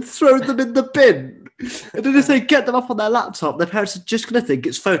up, and throw them in the bin. And then if they get them up on their laptop, their parents are just going to think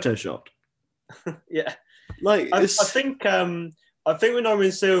it's photoshopped. Yeah, like I think when I'm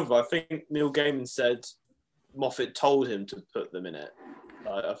in Silver, I think Neil Gaiman said Moffat told him to put them in it.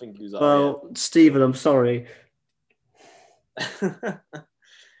 I think he was like, well, yeah. Stephen, I'm sorry.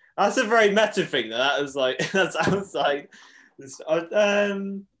 That's a very meta thing. That sounds like. I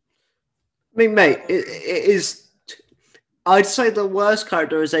mean, mate, it is. I'd say the worst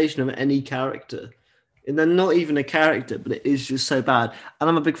characterization of any character. And they're not even a character, but it is just so bad. And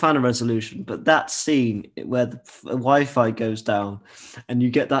I'm a big fan of Resolution, but that scene where the Wi-Fi goes down and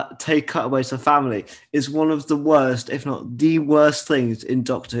you get that cutaway to family is one of the worst, if not the worst things in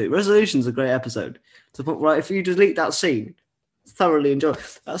Doctor Who. Resolution's a great episode. To put right, if you delete that scene, thoroughly enjoy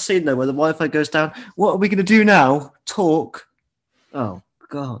that scene though, where the Wi-Fi goes down. What are we going to do now? Talk? Oh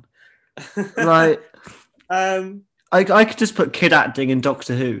God! Like, I could just put kid acting in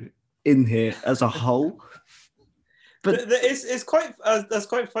Doctor Who in here as a whole, but it's quite that's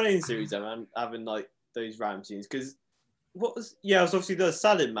quite funny in series having like those random scenes because it was obviously the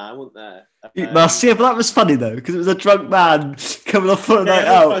Salad Man, wasn't there? But that was funny though because it was a drunk man coming off for a night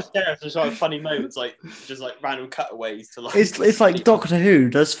out. Just like funny moments, like just like random cutaways to like. It's like Doctor Who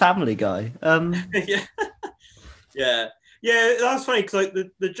does Family Guy. Yeah. That was funny because like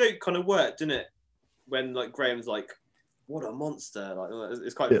the joke kind of worked, didn't it? When like Graham's like, what a monster! Like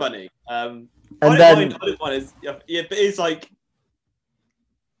it's quite funny. I don't mind but it's like,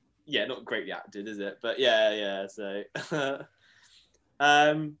 not greatly acted, is it? But yeah. So,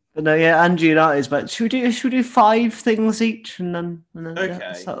 but no, Angie and Artie's but should we do 5 things each, and then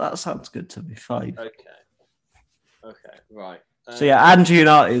okay, that sounds good to me. 5. Okay, right. So Angie and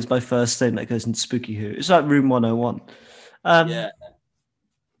Artie is my first thing that goes into Spooky Who. It's like Room 101.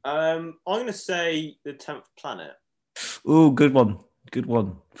 I'm gonna say the 10th Planet. Oh, good one.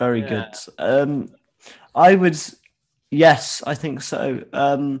 Very good. I would, yes, I think so.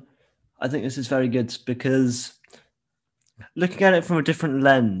 I think this is very good because looking at it from a different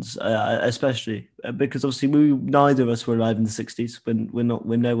lens, especially because obviously neither of us were alive in the 60s when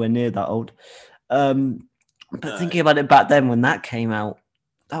we're nowhere near that old. But thinking about it back then when that came out,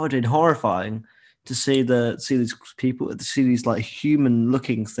 that would have been horrifying to see these people, to see these like human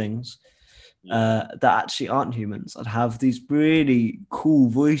looking things. That actually aren't humans and have these really cool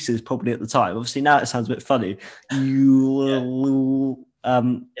voices probably at the time. Obviously now it sounds a bit funny. But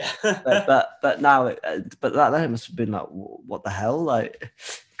now but that then must have been like, what the hell, like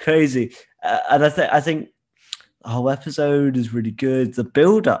crazy. And I think the whole episode is really good. The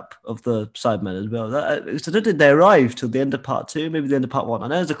build up of the Cybermen as well. I don't think they arrive till the end of part 2, maybe the end of part 1. I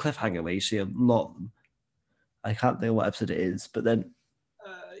know there's a cliffhanger where you see a lot of them. I can't think of what episode it is, but then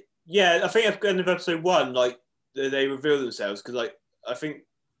I think at the end of episode 1, like they reveal themselves because, like, I think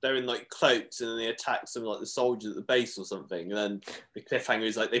they're in like cloaks and then they attack some like the soldiers at the base or something, and then the cliffhanger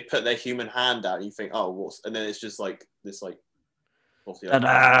is like they put their human hand out and you think, oh, what's, and then it's just like this like obviously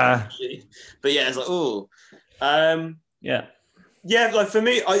like, but yeah, it's like, oh, yeah. like for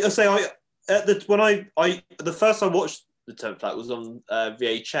me, I say I at the when I the first time I watched the 10th Flat was on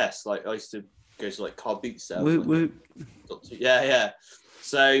VHS. Like I used to go to like car boot sales. Yeah.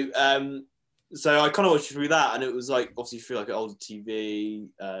 So I kind of watched through that, and it was like obviously through like an older TV,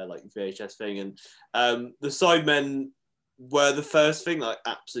 like VHS thing, and the Sidemen were the first thing that like,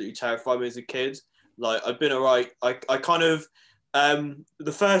 absolutely terrified me as a kid. Like I've been alright. I kind of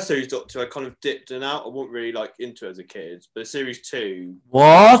the first series Doctor I kind of dipped in and out. I wasn't really like into it as a kid, but series 2.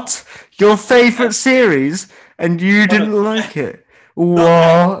 What? Your favourite series, and you didn't like it?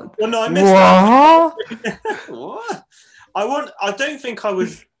 What? Well, no, I missed that. What? I don't think I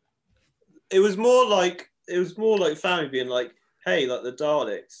was. It was more like family being like, "Hey, like the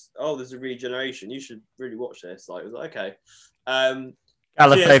Daleks. Oh, there's a regeneration. You should really watch this." Like, it was like, okay.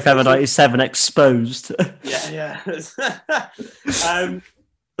 Gallifrey Feather 97 exposed. Yeah.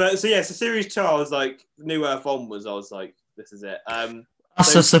 But so series 2, I was like, New Earth onwards, I was like, this is it.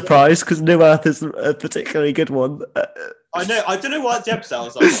 That's a surprise because New Earth is a particularly good one. I know. I don't know why the episode I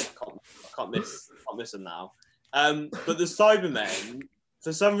was like, I can't miss them now. But the Cybermen,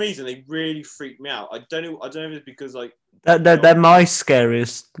 for some reason, they really freaked me out. I don't know if it's because like they're my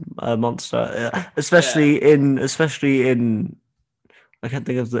scariest monster, especially in I can't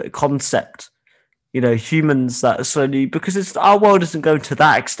think of the concept. Humans that are slowly, because our world isn't going to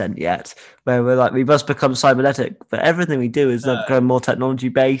that extent yet, where we're like we must become cybernetic, but everything we do is becoming more technology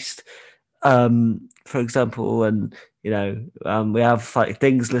based. For example, and we have like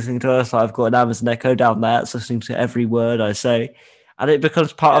things listening to us. Like I've got an Amazon Echo down there that's listening to every word I say, and it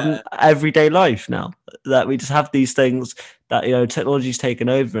becomes part of everyday life now. That we just have these things that technology's taken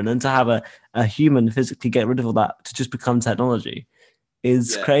over, and then to have a human physically get rid of all that to just become technology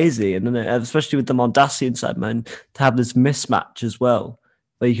is crazy. And then especially with the Mondasian side, man, to have this mismatch as well,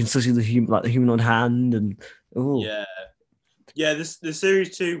 where you can still see the human on hand and the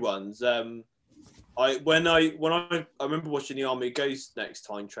series 2 ones. I remember watching the Army Ghost Next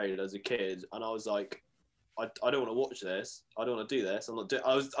Time trailer as a kid, and I was like, I don't want to watch this. I don't want to do this. I'm not.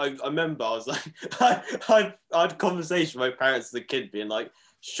 I remember I was like, I had a conversation with my parents as a kid, being like,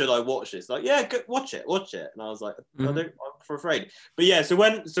 should I watch this? Like, yeah, go, watch it. And I was like, I'm afraid. But yeah, so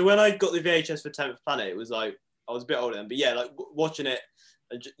when I got the VHS for 10th Planet, it was like I was a bit older then. But yeah, like watching it,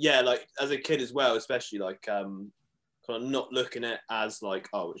 and like as a kid as well, especially like kind of not looking at it as like,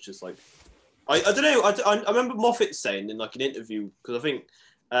 oh, it's just like I don't know. I remember Moffat saying in like an interview, because I think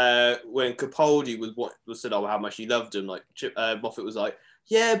when Capaldi was said, oh, how much he loved him, like Moffat was like,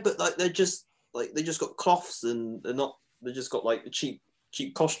 yeah, but like they just got cloths and they just got like a cheap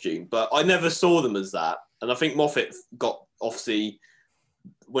costume. But I never saw them as that, and I think Moffat got obviously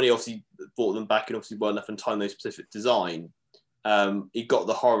when he obviously brought them back and obviously weren't enough in time those specific design. He got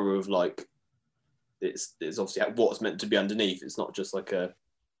the horror of like it's obviously what's meant to be underneath. It's not just like a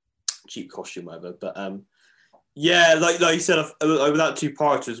cheap costume, whatever. But like you said, with that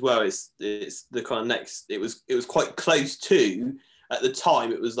two-parter as well, it's the kind of next. It was quite close to at the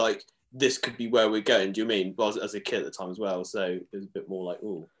time. It was like this could be where we're going. Do you mean? Well, as a kid at the time as well, so it was a bit more like,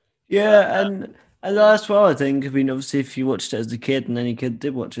 oh, yeah, and that's well. I think. I mean, obviously, if you watched it as a kid, and any kid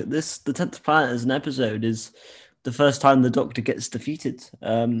did watch it, the 10th Planet as an episode is the first time the Doctor gets defeated.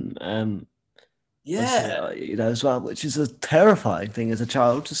 As well, which is a terrifying thing as a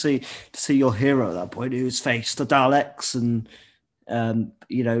child to see your hero at that point who's faced the Daleks and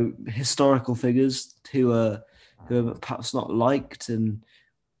historical figures who are perhaps not liked and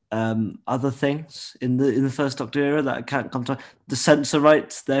other things in the first Doctor era that can't come to the censor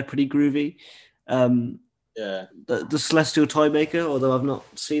rights. They're pretty groovy. The Celestial Toymaker, although I've not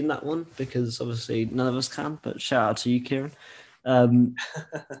seen that one because obviously none of us can. But shout out to you, Kieran. To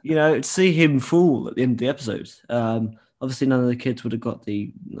see him fall at the end of the episode. Obviously, none of the kids would have got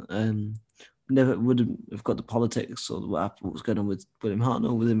the never would have got the politics or what was going on with William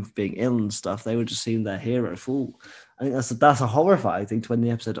Hartnell, with him being ill and stuff. They would just seen their hero fall. I think that's a horrifying thing to end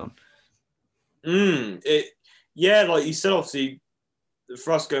the episode on. Like you said, obviously,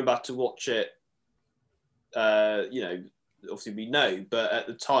 for us going back to watch it, obviously we know, but at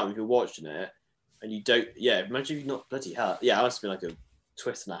the time, if you're watching it. And you don't, imagine if you're not bloody hell. Yeah, it must have been like a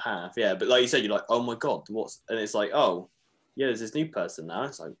twist and a half. Yeah, but like you said, you're like, oh my God, and it's like, oh, yeah, there's this new person now.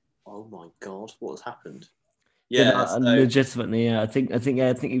 It's like, oh my God, what has happened? Legitimately, I think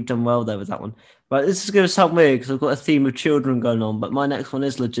you've done well there with that one. But this is going to sound weird because I've got a theme of children going on, but my next one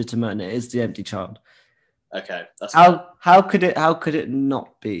is legitimate and it is The Empty Child. Okay, that's How could it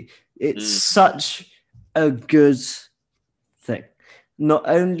not be? It's such a good thing, not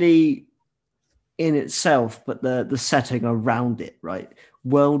only in itself, but the setting around it. Right,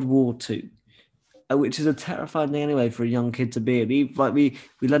 World War Two, which is a terrifying thing anyway for a young kid to be. And we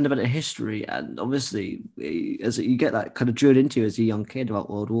learned about it in history, and obviously, as you get that kind of drilled into you as a young kid about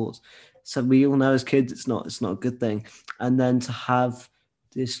world wars. So we all know as kids, it's not a good thing. And then to have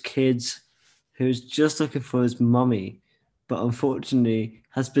this kid who's just looking for his mummy, but unfortunately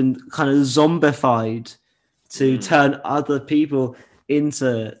has been kind of zombified to turn other people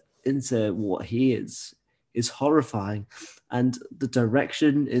into what he is horrifying. And the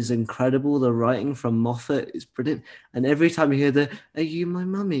direction is incredible. The writing from Moffat is brilliant. And every time you hear the "Are you my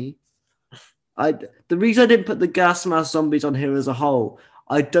mummy?" The reason I didn't put the gas mask zombies on here as a whole,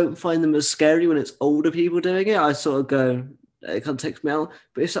 I don't find them as scary when it's older people doing it. I sort of go, it kind of takes me out.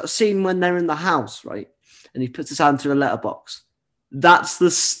 But it's that scene when they're in the house, right? And he puts his hand through a letterbox. That's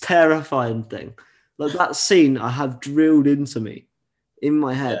the terrifying thing. Like that scene I have drilled into me in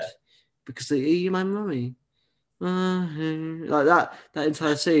my head because they, "Are you my mummy?" Like that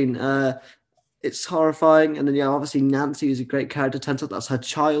entire scene. It's horrifying. And then obviously Nancy is a great character. Turns out that's her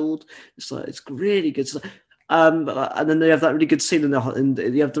child. It's like it's really good. And then they have that really good scene and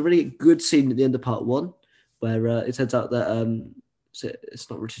you have the really good scene at the end of part one, where it turns out that it's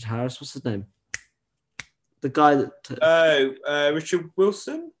not Richard Harris. What's his name? The guy that Richard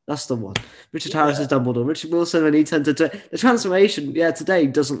Wilson. That's the one. Richard Harris is Dumbledore. Richard Wilson, when he turns into the transformation, today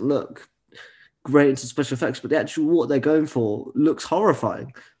doesn't look great into special effects, but the actual what they're going for looks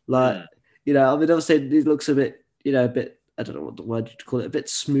horrifying. Like, I mean, obviously it looks a bit, a bit, I don't know what the word you'd call it, a bit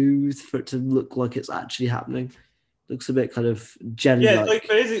smooth for it to look like it's actually happening. Looks a bit kind of jelly-like.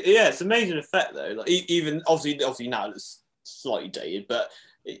 It's an amazing effect though. Like even obviously now it's slightly dated, but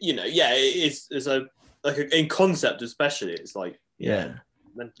it's a in concept especially. It's like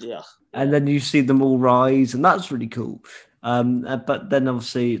and then you see them all rise, and that's really cool. But then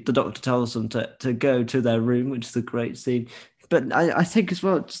obviously the Doctor tells them to go to their room, which is a great scene. But I think as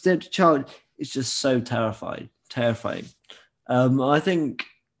well, the child is just so terrifying. I think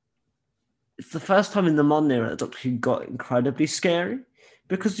it's the first time in the modern era that Doctor Who got incredibly scary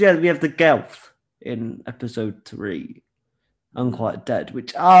because we have the Gelf in episode 3, Unquiet Dead,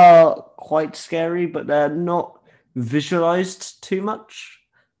 which are quite scary, but they're not visualized too much.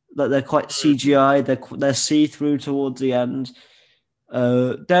 Like they're quite CGI. They're see-through towards the end.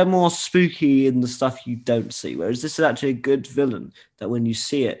 They're more spooky in the stuff you don't see. Whereas this is actually a good villain that when you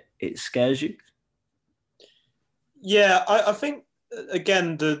see it, it scares you. Yeah, I think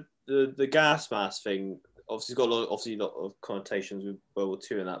again the gas mask thing obviously got a lot of connotations with World War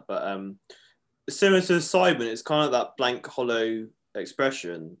II and that, but similar to Simon, it's kind of that blank, hollow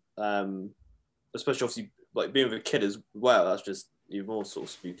expression. Especially obviously like being with a kid as well. That's just even more sort of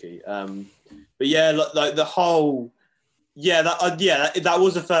spooky. But yeah, like the whole. That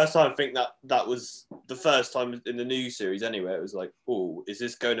was the first time. I think that was the first time in the new series. Anyway, it was like, oh, is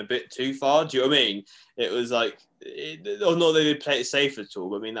this going a bit too far? Do you know what I mean? It was like, or not that they play it safe at all.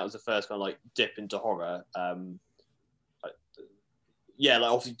 But I mean, that was the first kind of like dip into horror. Like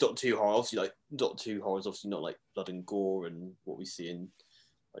obviously Doctor Who horror. Obviously, like Doctor Who horror is obviously not like blood and gore and what we see in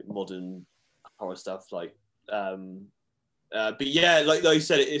like modern horror stuff. Like, but yeah, like you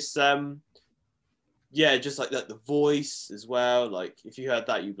said, it's just like that, the voice as well. Like if you heard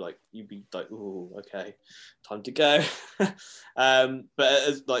that, you'd be like, oh, okay, time to go. But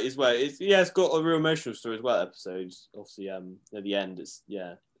as well, it's got a real emotional story as well. Episodes, obviously, at the end, it's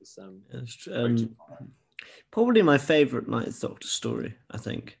probably my favorite Ninth Doctor story. I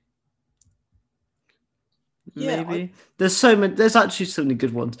think. Maybe there's actually so many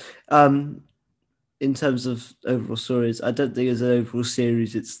good ones. In terms of overall stories, I don't think as an overall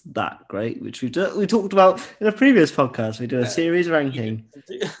series it's that great, which we talked about in a previous podcast. We do a series ranking,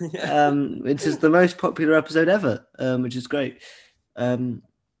 which is the most popular episode ever, which is great.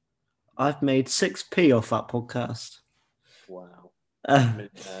 I've made 6p off that podcast. Wow.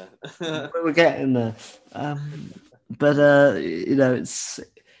 We're getting there. But it's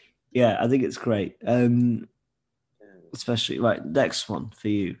I think it's great. Especially right, next one for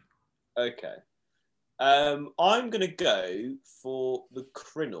you. Okay. I'm gonna go for the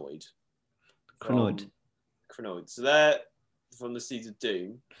Crinoid. Crinoid. So they're from the Seeds of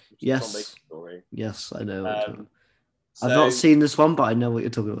Doom. Yes. Story. Yes, I know. I've not seen this one, but I know what you're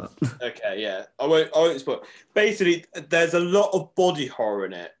talking about. Okay, yeah. I won't spoil. Basically, there's a lot of body horror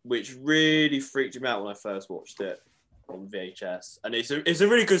in it, which really freaked me out when I first watched it on VHS. And it's a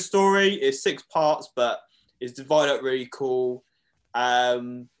really good story. It's 6 parts, but it's divided up really cool.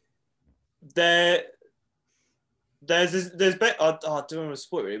 there's I don't want to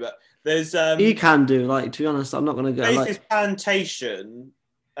spoil it really, but there's You can do, like, to be honest, I'm not gonna go Face's like plantation.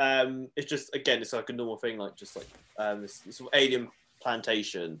 It's just, again, it's like a normal thing, like just like this sort of alien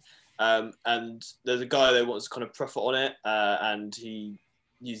plantation. And there's a guy that wants to kind of profit on it, and he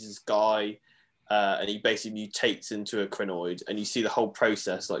uses this guy, and he basically mutates into a crinoid, and you see the whole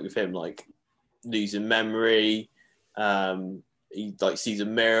process, like with him, like losing memory. He like sees a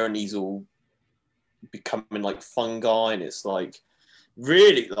mirror, and he's all becoming like fungi, and it's like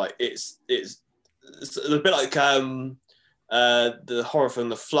really like it's a bit like the horror film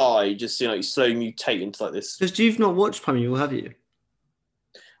The Fly. Just see like you slowly mutate into like this. because you've not watched Primeval, have you?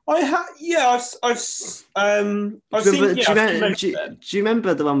 I have, yeah, I've seen, yeah, I've seen most of it. Do you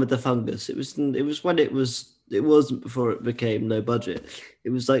remember the one with the fungus? It was when it wasn't before it became low budget. It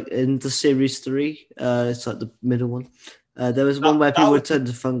was like in the series 3. It's like the middle one. There was one where people would turn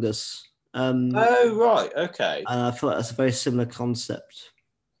to fungus. Oh right, okay. And I feel like that's a very similar concept.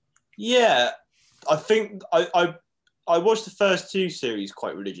 Yeah, I think I watched the first 2 series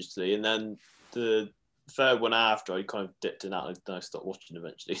quite religiously, and then the third one after I kind of dipped in out, and then I stopped watching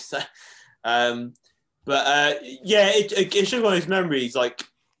eventually. So, yeah, it's just one of those memories. Like,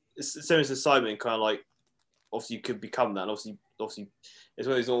 same as Simon, kind of like obviously you could become that. And obviously, it's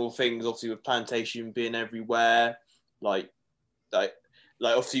one of those normal things. Obviously, with plantation being everywhere, like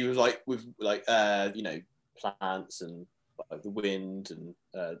obviously with plants and like the wind and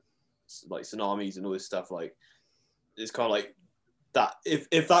like tsunamis and all this stuff. Like, it's kind of like that.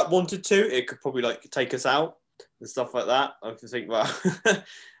 If that wanted to, it could probably like take us out and stuff like that. I can think about.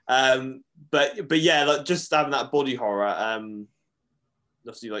 But yeah, like just having that body horror.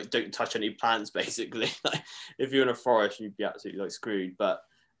 Obviously, like don't touch any plants. Basically, like, if you're in a forest, you'd be absolutely like screwed. But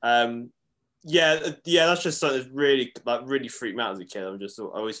yeah, that's just something that really freaked me out as a kid. I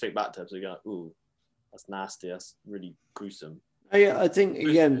always think back to it, so go, ooh, that's nasty. That's really gruesome. Oh, yeah, I think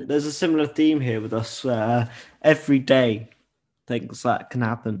again, there's a similar theme here with us where every day things that can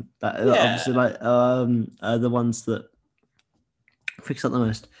happen. That obviously like are the ones that freaks out the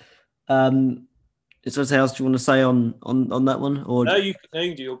most. Is there anything else you want to say on that one? Or no, you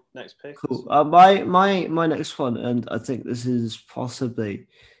can do your next pick. Cool. My next one, and I think this is possibly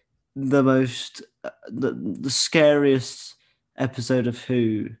the most the scariest episode of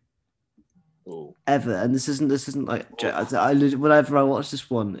Who ever. And this isn't like whenever I watch this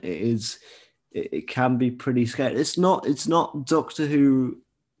one, it can be pretty scary. It's not Doctor Who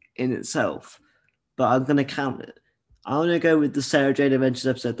in itself, but I'm gonna count it. I'm gonna go with the Sarah Jane Adventures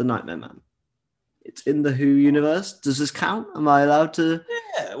episode, The Nightmare Man. It's in the Who universe. Does this count? Am I allowed to?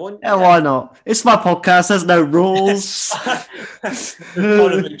 Yeah, why not? It's my podcast. There's no rules.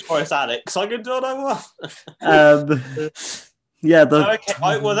 One of Victorious Alex. I can do what I want. Yeah. Okay.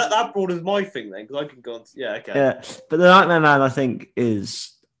 Well, that broadens my thing then, because I can go on. Yeah. Okay. Yeah, but the Nightmare Man, I think,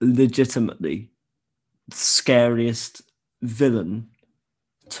 is legitimately the scariest villain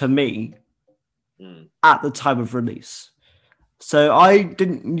to me at the time of release. So I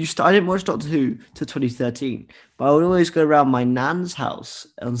didn't watch Doctor Who till 2013, but I would always go around my nan's house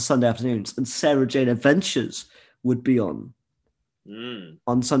on Sunday afternoons, and Sarah Jane Adventures would be on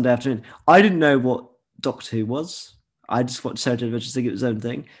Sunday afternoon. I didn't know what Doctor Who was. I just watched Sarah Jane Adventures, think it was its own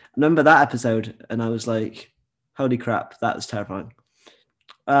thing. I remember that episode, and I was like, "Holy crap, that was terrifying."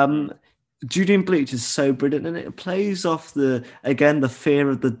 Julian Bleach is so brilliant, and it plays off the fear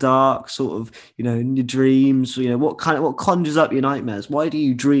of the dark, sort of, in your dreams. What conjures up your nightmares? Why do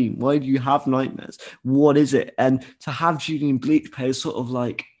you dream? Why do you have nightmares? What is it? And to have Julian Bleach play a sort of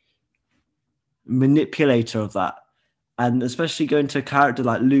like manipulator of that, and especially going to a character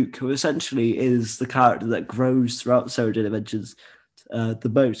like Luke, who essentially is the character that grows throughout Sarah Jane Adventures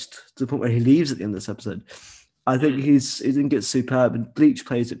the most, to the point where he leaves at the end of this episode. I think he think it's superb, and Bleach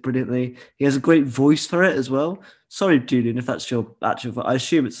plays it brilliantly. He has a great voice for it as well. Sorry, Julian, if that's your actual voice. I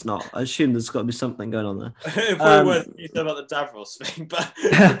assume it's not. I assume there's got to be something going on there. It probably worth you said about the Davros thing, but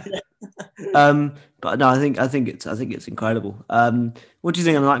but no, I think it's incredible. What do you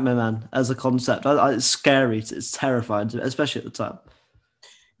think of Nightmare Man as a concept? It's scary. It's terrifying, especially at the time.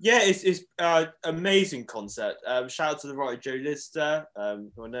 Yeah, it's amazing concept. Shout out to the writer Joe Lister,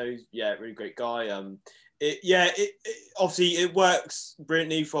 who I know. Yeah, really great guy. It obviously it works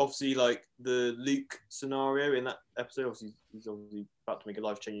brilliantly for obviously like the Luke scenario in that episode. Obviously, he's obviously about to make a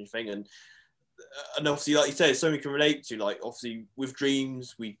life-changing thing, and obviously, like you said, it's something we can relate to. Like, obviously, with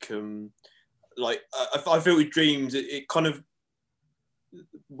dreams, we can like I feel with dreams, it kind of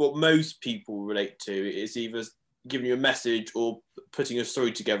what most people relate to is either giving you a message or putting a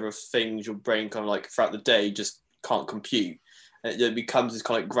story together of things your brain kind of like throughout the day just can't compute. and it becomes this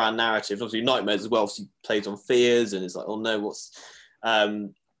kind of like grand narrative. Obviously, Nightmares as well obviously plays on fears, and it's like, oh no, what's so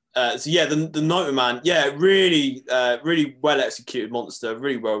yeah, the Nightmare Man, yeah, really, really well executed monster,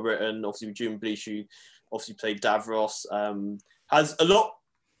 really well written. Obviously, with June Bleach, who obviously played Davros, has a lot.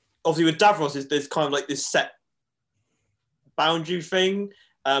 Obviously, with Davros, there's kind of like this set boundary thing,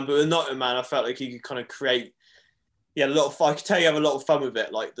 but with Nightmare Man, I felt like he could kind of create, a lot of. I could tell you have a lot of fun with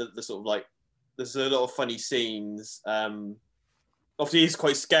it, like the sort of like there's a lot of funny scenes. Obviously, it's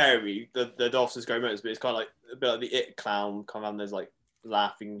quite scary. The officers go moments, but it's kind of like a bit like the It clown kind of. And there's like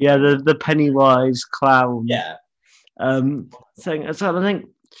laughing. Yeah, the Pennywise clown. Yeah. Thing. So I think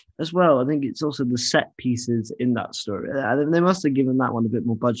as well. I think it's also the set pieces in that story. I think they must have given that one a bit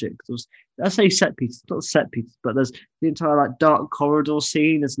more budget because I say set pieces, not set pieces, but there's the entire like dark corridor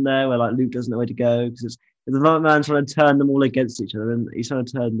scene, isn't there, where like Luke doesn't know where to go because the Nightman trying to turn them all against each other, and he's trying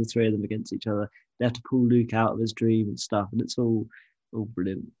to turn the three of them against each other. They have to pull Luke out of his dream and stuff, and it's all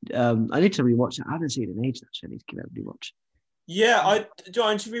brilliant. I need to rewatch it. I haven't seen it in ages. Actually, I need to give it a rewatch. Yeah, I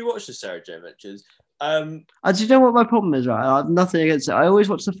need to rewatch the Sarah J. Adventures. Do you know what my problem is? Right, I have nothing against it. I always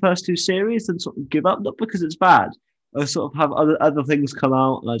watch the first two series and sort of give up, not because it's bad. I sort of have other things come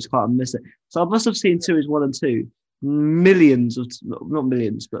out and I just can't miss it. So I must have seen series 1 and 2 millions of, not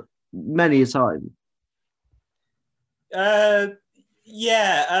millions, but many a time. No,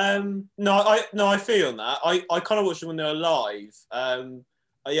 I feel on that. I kind of watched them when they were live.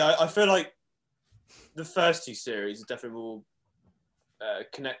 I feel like the first two series are definitely more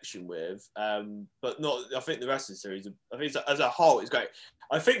connection with, but not. I think the rest of the series, I think as a whole, is great.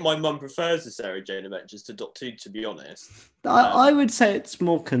 I think my mum prefers the Sarah Jane Adventures to Doctor Who, to be honest. I would say it's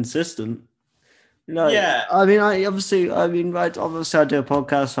more consistent. Yeah. I mean, I do a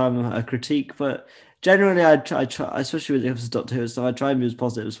podcast, so I'm a critique, but generally, I try, especially with the episodes of Doctor Who, so I try and be as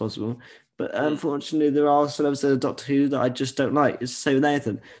positive as possible. But unfortunately, there are some episodes of Doctor Who that I just don't like. It's the same with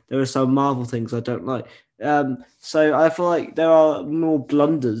Nathan. There are some Marvel things I don't like. So I feel like there are more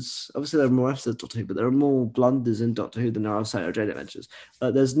blunders. Obviously, there are more episodes of Doctor Who, but there are more blunders in Doctor Who than there are Sarah Jane Adventures.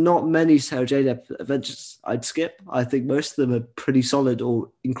 There's not many Sarah Jane Adventures I'd skip. I think most of them are pretty solid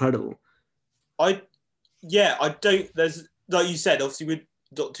or incredible. I don't. There's, like you said, obviously with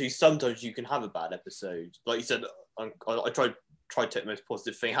Doctor Who, sometimes you can have a bad episode. Like you said, I tried to take the most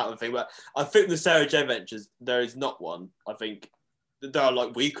positive thing out of the thing, but I think the Sarah J. Adventures, there is not one. I think there are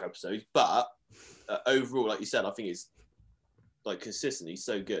like weaker episodes, but overall, like you said, I think it's like consistently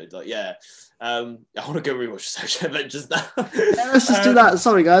so good. Like, I want to go rewatch Sarah J. Adventures now. Let's just do that.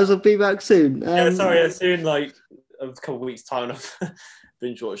 Sorry, guys, we'll be back soon. Soon, like a couple of weeks' time, I've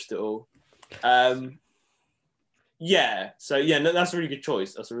binge watched it all. No, that's a really good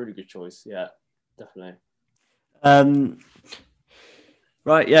choice. That's a really good choice. Yeah, definitely.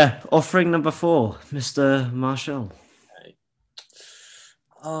 Right, yeah. Offering number 4, Mr. Marshall. Okay.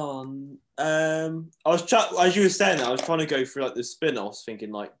 I was as you were saying that, I was trying to go through like the spin-offs,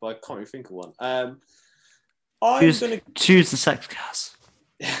 thinking like, but I can't really think of one. Choose the sex cast.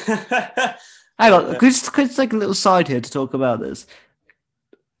 Hang on, could you take a little side here to talk about this?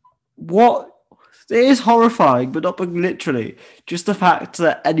 What it is horrifying, but not literally. Just the fact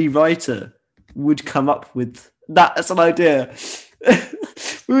that any writer would come up with that as an idea.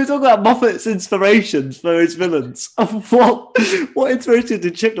 We were talking about Moffat's inspirations for his villains. What inspiration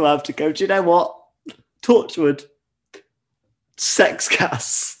did Chibnall have to go? Do you know what? Torchwood, sex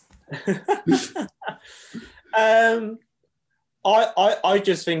gas. I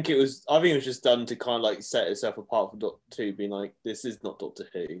just think it was. I think it was just done to kind of like set itself apart from Doctor Who, being like, this is not Doctor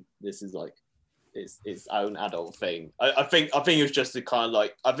Who. This is like its own adult thing. I think it was just to kind of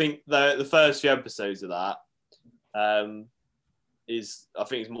like. I think the first few episodes of that, is I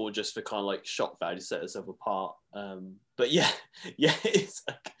think it's more just for kind of like shock value to set itself apart. But it's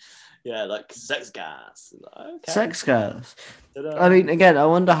like sex gas. Okay. Sex gas. I mean, again, I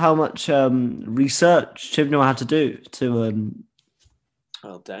wonder how much research Chibnall had to do to.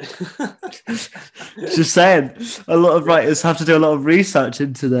 Oh, damn. Just saying, a lot of writers have to do a lot of research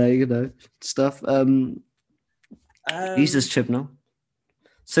into their, stuff. Jesus, Chibnall.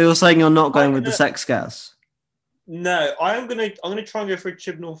 So you're saying you're not going with the sex gas? No, I'm gonna try and go for a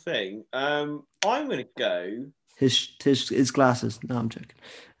Chibnall thing. I'm gonna go his glasses. No, I'm joking.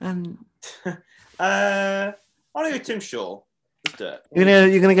 I'm gonna go Tim Shaw. Let's do it.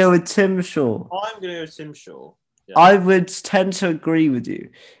 You're gonna go with Tim Shaw. I'm gonna go with Tim Shaw. Yeah. I would tend to agree with you.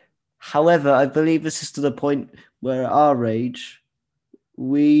 However, I believe this is to the point where at our age,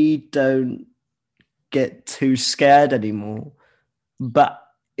 we don't get too scared anymore. But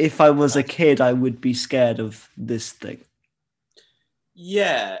if I was a kid, I would be scared of this thing.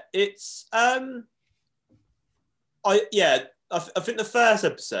 Yeah, it's I think the first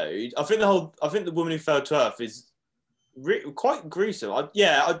episode, I think the woman who fell to earth is quite gruesome.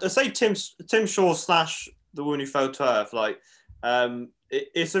 I'd say Tim Shaw / the woman who fell to earth. Like,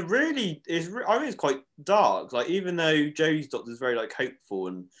 it's I think it's quite dark. Like, even though Jodie's Doctor is very like hopeful,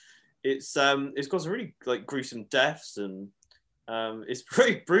 and it's got some really like gruesome deaths, and it's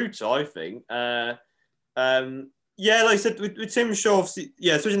pretty brutal, I think. Yeah, like I said, with Tim Shaw, obviously,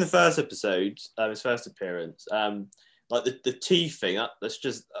 yeah, especially in the first episode, his first appearance, like the teeth thing. That's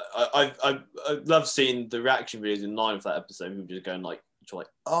just I love seeing the reaction videos in line for that episode. People just going like,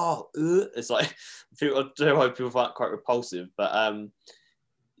 oh, it's like people, I don't know why people find it quite repulsive, but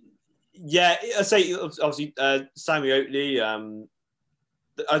yeah, I say obviously Sammy Oakley. There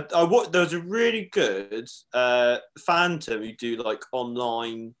was a really good Phantom who do like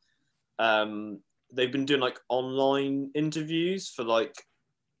online. They've been doing like online interviews for like,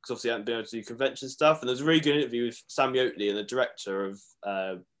 because obviously I haven't been able to do convention stuff, and there's a really good interview with Sammy Oakley and the director of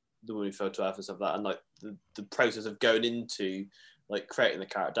The Woman Who Fell to Earth and stuff like that, and like the process of going into like creating the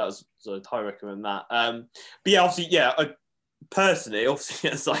character. So I'd highly recommend that. But yeah, obviously, yeah, I personally,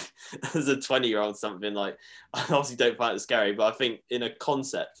 obviously, as like as a 20-year-old, something like I obviously don't find it scary, but I think in a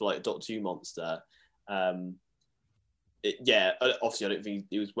concept for like Doctor Who monster, obviously I don't think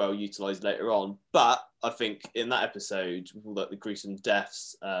it was well utilised later on, but I think in that episode with all like the gruesome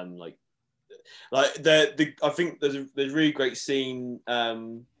deaths, I think there's a really great scene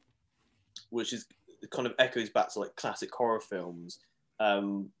which is kind of echoes back to like classic horror films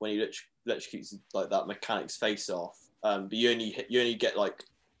when he electrocutes like that mechanic's face off, but you only get like,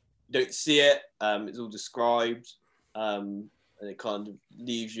 you don't see it, it's all described, and it kind of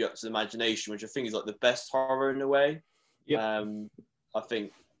leaves you up to the imagination, which I think is like the best horror in a way. Yep. I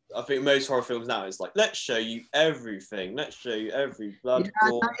think most horror films now is like, let's show you everything. Let's show you every blood.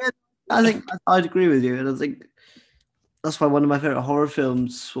 I think I'd agree with you, and I think that's why one of my favorite horror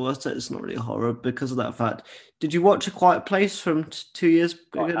films. Well, it's not really a horror because of that fact. Did you watch A Quiet Place from 2 years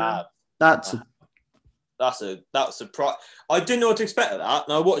ago? That's a surprise. I didn't know what to expect of that,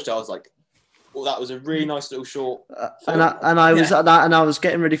 and I watched it. I was like, well, that was a really nice little short film. And I was at that, and I was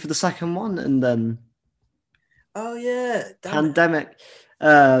getting ready for the second one, and then. Oh yeah, pandemic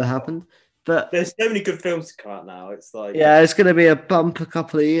happened, but there's so many good films to come out now. It's like, yeah, it's going to be a bumper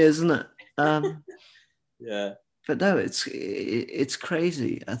couple of years, isn't it? Yeah, but no, it's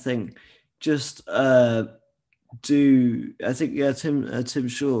crazy. I think just Tim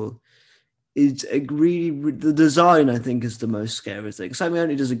Shaw is really the design. I think is the most scary thing. Sammy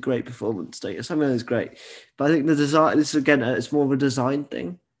only does a great performance. Sammy is great, but I think the design. This again, it's more of a design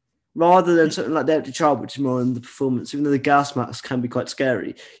thing. Rather than something like The Empty Child, which is more in the performance, even though the gas masks can be quite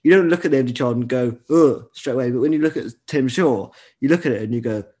scary, you don't look at The Empty Child and go, oh, straight away. But when you look at Tim Shaw, you look at it and you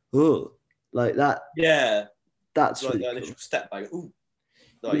go, oh, like that. Yeah. That's like really that cool. initial step back. Ooh.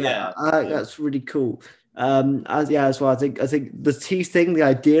 That's really cool. As well, I think the teeth thing, the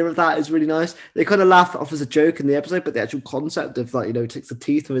idea of that is really nice. They kind of laugh it off as a joke in the episode, but the actual concept of like, he takes the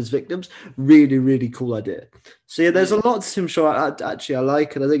teeth of his victims, really, really cool idea. So yeah, there's a lot to Tim Shaw actually I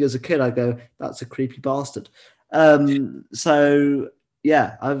like, and I think as a kid I go, that's a creepy bastard. So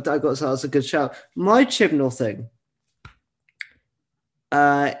yeah, I got that's a good shout. My Chibnall thing,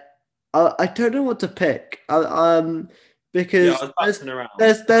 I don't know what to pick. Because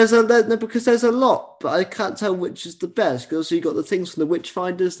there's a lot, but I can't tell which is the best. Because you got the things from the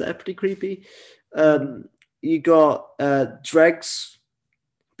Witchfinders that are pretty creepy. You got Dregs,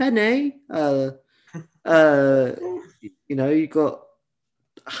 Benny. You got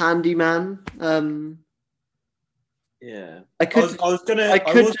Handyman. Yeah, I was gonna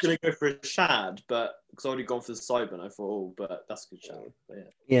go for a Shad, but because I already gone for the Cyber, I thought, but that's a good Shad.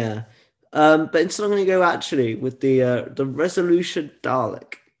 Yeah. But instead, I'm going to go actually with the Resolution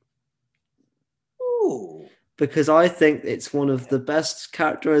Dalek. Ooh. Because I think it's one of the best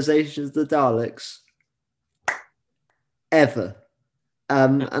characterizations of the Daleks ever.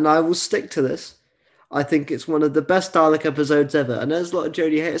 And I will stick to this. I think it's one of the best Dalek episodes ever. And there's a lot of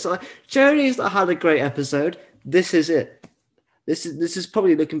Jodie haters. Like, Jodie's not had a great episode. This is it. This is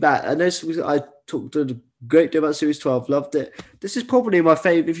probably looking back. I know I talked a great deal about Series 12, loved it. This is probably my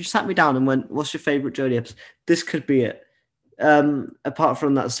favorite. If you sat me down and went, what's your favorite Jodie episode? This could be it. Apart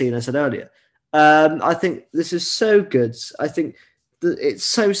from that scene I said earlier. I think this is so good. I think it's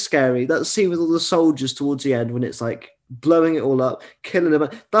so scary. That scene with all the soldiers towards the end when it's like blowing it all up, killing them.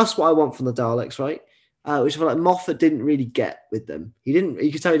 That's what I want from the Daleks, right? Which I feel like Moffat didn't really get with them. You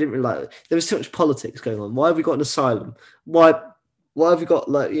could tell he didn't really like it. There was too much politics going on. Why have we got an asylum? Why have we got,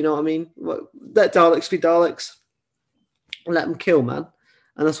 like, you know what I mean? Let Daleks be Daleks. Let them kill, man.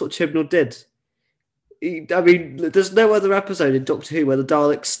 And that's what Chibnall did. I mean, there's no other episode in Doctor Who where the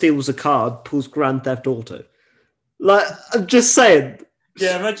Dalek steals a car and pulls Grand Theft Auto. Like, I'm just saying.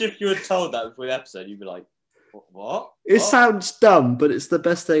 Yeah, imagine if you were told that before the episode, you'd be like, what? It sounds dumb, but it's the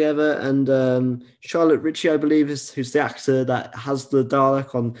best thing ever. And Charlotte Ritchie, I believe, who's the actor that has the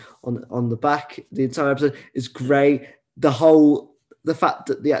Dalek on the back. The entire episode is great. The fact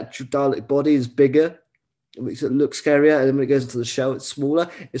that the actual Dalek body is bigger, it makes it look scarier. And then when it goes into the show, it's smaller,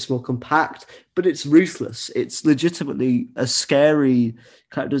 it's more compact, but it's ruthless. It's legitimately a scary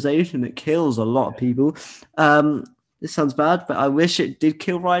characterization that kills a lot of people. This sounds bad, but I wish it did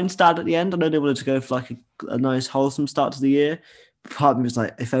kill Ryan's dad at the end. I know they wanted to go for like a nice wholesome start to the year. But part of me was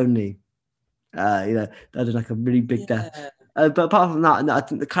like, if only, they did like a really big death. But apart from that, I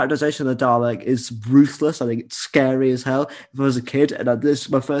think the characterization of the Dalek is ruthless. I think it's scary as hell. If I was a kid, and this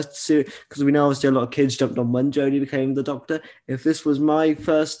is my first series, because we know obviously a lot of kids jumped on when Jodie became the Doctor. If this was my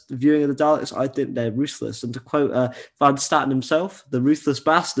first viewing of the Daleks, I think they're ruthless. And to quote Van Staten himself, the ruthless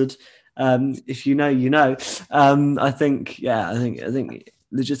bastard. If you know, you know. I think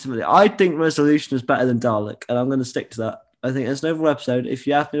legitimately, I think Resolution is better than Dalek, and I'm going to stick to that. I think there's an overall episode. If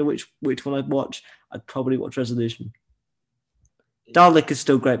you ask me which one I'd watch, I'd probably watch Resolution. Dalek is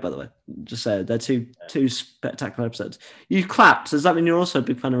still great, by the way. Just saying, they're two spectacular episodes. You clapped. Does that mean you're also a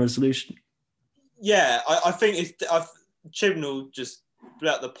big fan of Resolution? Yeah, I think Chibnall just blew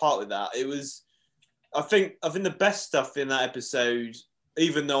out the part with that. It was, I think the best stuff in that episode,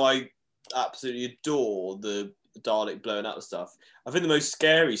 even though I absolutely adore the Dalek blowing out the stuff, I think the most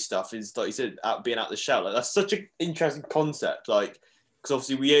scary stuff is, like you said, being out the shell. Like, that's such an interesting concept. Like, because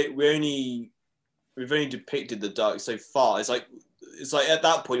obviously we've only depicted the Dalek so far. It's like at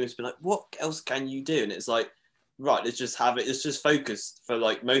that point it's been like, what else can you do? And it's like, right, let's just focus for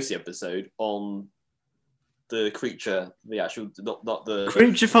like most of the episode on the creature, the actual, not the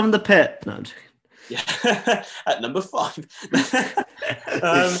creature from the pit. No. Yeah, at number 5.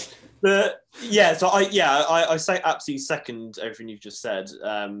 So I say absolutely second everything you've just said.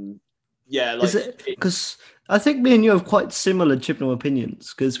 Because I think me and you have quite similar Chibnall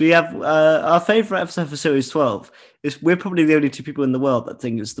opinions, because we have our favourite episode for Series 12 is we're probably the only two people in the world that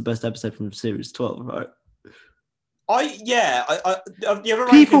think it's the best episode from Series 12, right?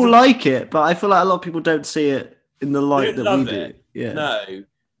 People like it, but I feel like a lot of people don't see it in the light that we do. Yeah. No.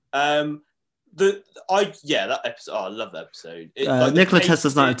 That episode. Oh, I love that episode. Nikola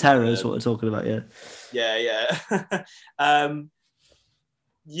Tesla's Night of Terror is what we're talking about. Yeah.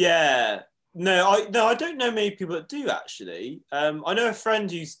 No, I don't know many people that do actually. I know a friend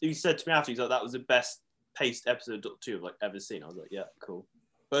who said to me after, he's like, that was the best paced episode of Doctor Who I've ever seen. I was like, yeah, cool.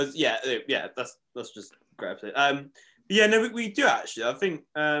 But that's just a great episode. We do actually. I think.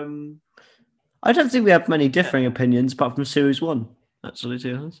 I don't think we have many differing opinions apart from Series 1. Actually, to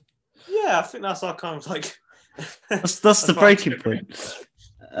be honest. Yeah, I think that's our kind of like. that's the breaking point.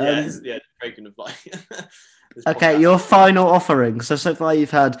 Breaking of like. Okay, your final offering. So far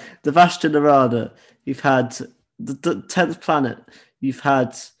you've had the Vashta Narada, you've had the 10th Planet, you've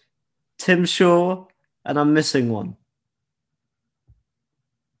had Tim Shaw, and I'm missing one.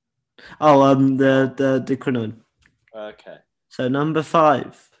 Oh, the Crinoid. Okay. So number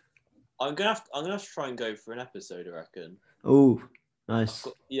 5. I'm gonna have to try and go for an episode, I reckon. Oh, nice.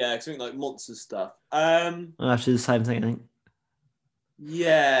 Something like monster stuff. Actually, the same thing, I think.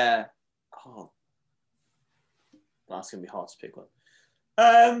 Yeah. Oh, that's gonna be hard to pick one.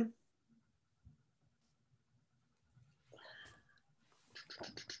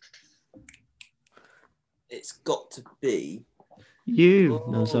 It's got to be you.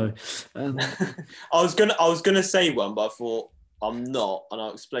 No, sorry. I was gonna say one, but I thought I'm not, and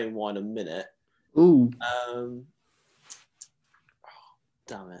I'll explain why in a minute. Ooh.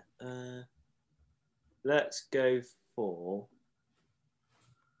 Damn it. Let's go for.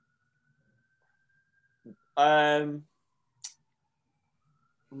 I'm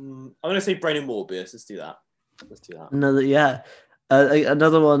gonna say Brain and Morbius. Let's do that.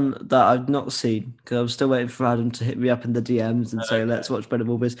 Another one that I've not seen, because I'm still waiting for Adam to hit me up in the DMs and say, let's watch Brain and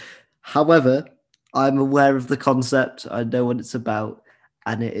Morbius. However, I'm aware of the concept. I know what it's about,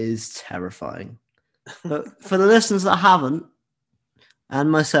 and it is terrifying. But for the listeners that haven't, and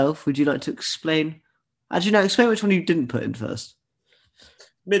myself, would you like to explain? Actually, no, explain which one you didn't put in first.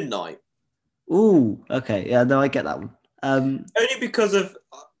 Midnight. Ooh, okay. Yeah, no, I get that one. Only because of,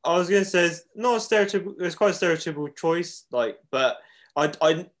 I was going to say, it's not a stereotypical, it's quite a stereotypical choice, but I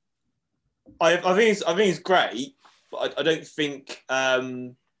think it's great, but I don't think, I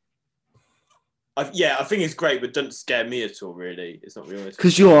think it's great, but it doesn't scare me at all, really. It's not really.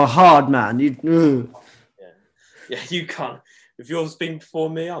 Because you're a hard man. Yeah, you can't. If you're speaking before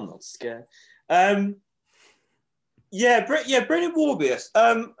me, I'm not scared. Brendan Morbius.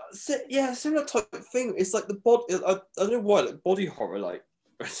 Similar type of thing. It's like the body. I don't know why, like body horror. Like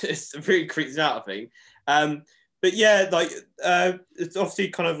it's really creeps me out. I think. But yeah, like it's obviously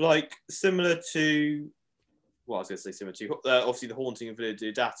kind of like similar to. Well, I was going to say similar to obviously the Haunting of Villa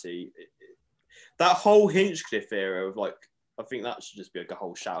Diodati. That whole Hinchcliffe era of like, I think that should just be like a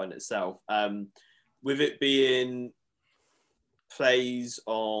whole shout in itself. With it being plays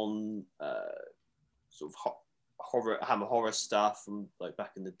on sort of Hammer horror stuff from like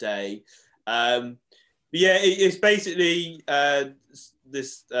back in the day. But yeah, it's basically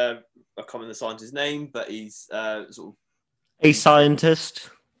this. I can't remember the scientist's name, but he's sort of A scientist.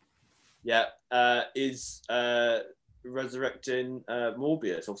 Yeah, is resurrecting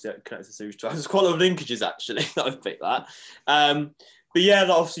Morbius. Obviously, that connects to series 12. There's quite a lot of linkages actually that I've picked that. But yeah,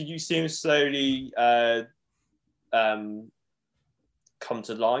 obviously you see him slowly come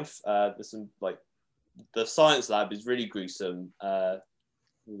to life. There's some like the science lab is really gruesome. All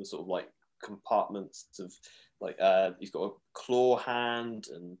the sort of like compartments of like he's got a claw hand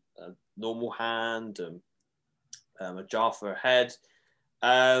and a normal hand and a jar for a head.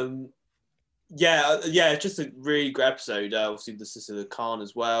 It's just a really great episode. Obviously, the Sister Khan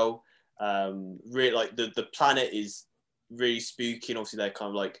as well. Really, like the planet is really spooky, and obviously they're kind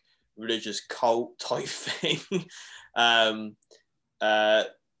of like religious cult type thing.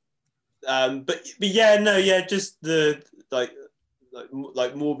 Just the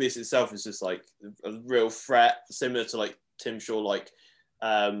like Morbius itself is just like a real threat, similar to like Tim Shaw, like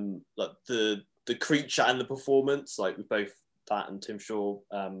the creature and the performance, like with both that and Tim Shaw.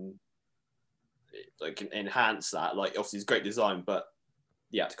 Like enhance that. Like obviously it's great design, but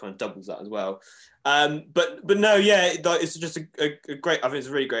yeah, it kind of doubles that as well. But no, yeah, it's just a great. I think it's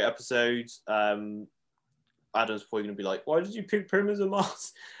a really great episode. Adam's probably going to be like, "Why did you pick Pyramids of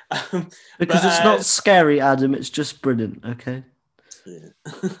Mars?" Because it's not scary, Adam. It's just brilliant. Okay.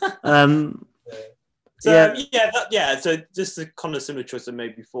 Yeah. So just a kind of similar choice I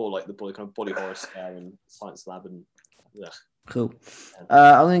made before, like the body horror scare and Science Lab and yeah. Cool.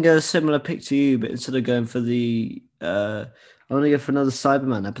 I'm going to go a similar pick to you, but instead of going for the, I'm going to go for another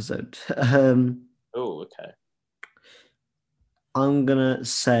Cyberman episode. Okay. I'm going to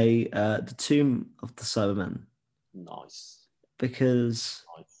say The Tomb of the Cybermen. Nice. Because,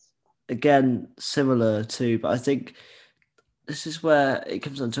 again, similar to, but I think this is where it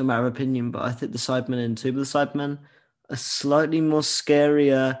comes down to a matter of opinion, but I think the Cybermen and Tomb of the Cybermen are slightly more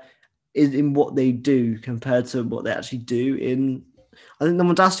scarier in what they do compared to what they actually do in. I think the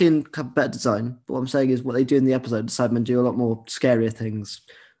Mondasian have better design, but what I'm saying is what they do in the episode, the Cybermen do a lot more scarier things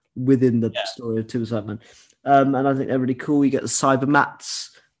within the story of Two Cybermen. And I think they're really cool. You get the cyber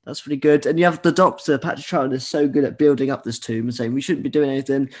mats. That's really good. And you have the Doctor, Patrick Troughton, is so good at building up this tomb and saying, we shouldn't be doing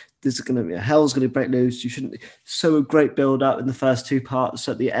anything. This is going to be, hell's going to break loose. You shouldn't. So great build up in the first two parts.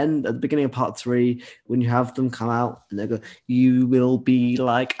 So at the beginning of part 3, when you have them come out and they go, you will be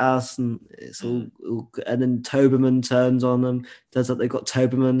like us. And it's all and then Toberman turns on them, does that. They've got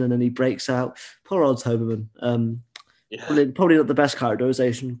Toberman and then he breaks out. Poor old Toberman. Probably not the best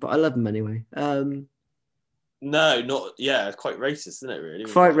characterization, but I love him anyway. No, not it's quite racist, isn't it? Really,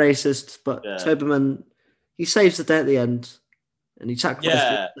 quite racist. But Toberman, he saves the day at the end, and he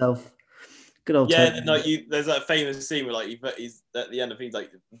sacrifices himself. Good old Toberman. There's that famous scene where he's at the end of things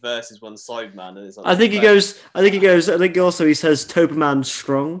like versus one side man, and it's like I think he goes. I think also he says Toberman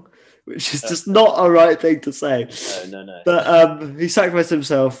strong, which is just not a right thing to say. No. But he sacrificed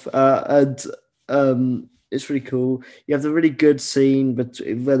himself, and it's really cool. You have the really good scene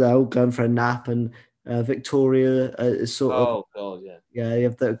where they're all going for a nap and. Victoria is sort of. Oh God, yeah. Yeah, you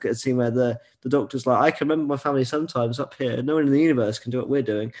have that scene where the Doctor's like, I can remember my family sometimes up here. No one in the universe can do what we're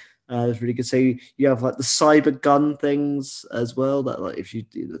doing. It's really good. So you have like the cyber gun things as well that like if you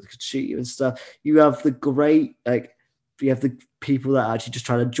could shoot you and stuff. You have the great you have the people that are actually just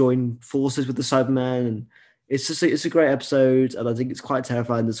trying to join forces with the Cybermen, and it's a great episode, and I think it's quite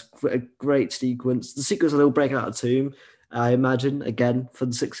terrifying. There's a great sequence. The sequence of them all breaking out of the tomb, I imagine, again for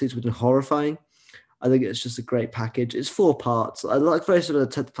the 60s would be horrifying. I think it's just a great package. It's 4 parts. I like very similar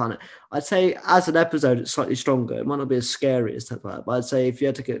to 10th Planet. I'd say as an episode, it's slightly stronger. It might not be as scary as 10th Planet, but I'd say if you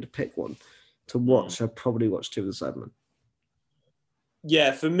had to get to pick one to watch, I'd probably watch Two of the Cybermen.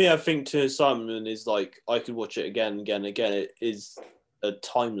 Yeah, for me, I think Two of the Cybermen is like I could watch it again and again and again. It is a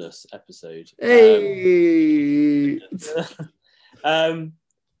timeless episode. Hey.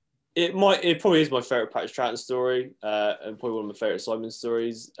 It probably is my favorite Patrick Troughton story, and probably one of my favorite Simon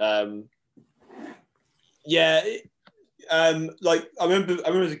stories. Like I remember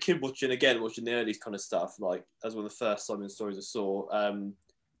as a kid watching the early kind of stuff, like as one of the first Simon stories I saw.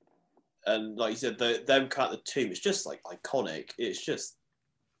 and like you said, them cut the tomb. It's just like iconic. It's just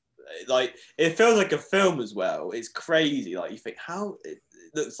like it feels like a film as well. It's crazy. Like you think how it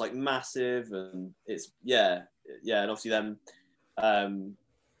looks like massive, and it's and obviously them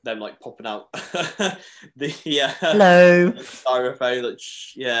like popping out the Hello. styrofoam.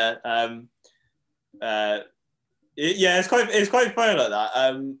 It's quite funny like that.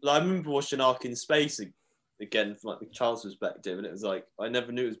 Like, I remember watching Ark in Space again from like the child's perspective, and it was like I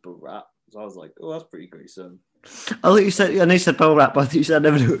never knew it was bull rat, so I was like, oh, that's pretty gruesome. I thought you said, I know you said Bull Rat, but I thought you said I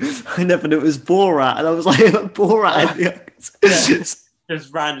never knew it was Borat, and I was like, Borat.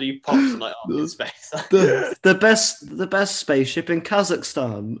 Just randomly pops in like Ark in Space. the best spaceship in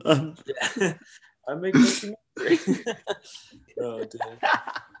Kazakhstan. I make it. Oh dear.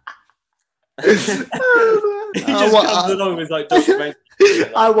 He just comes along with like documentary.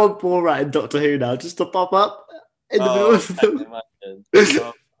 I want Borat in Doctor Who now, just to pop up in the middle of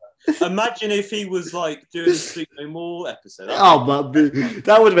them. Imagine if he was like doing a Sleep No More episode. That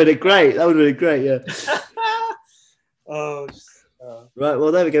would have been great. That would have been great, yeah. Right,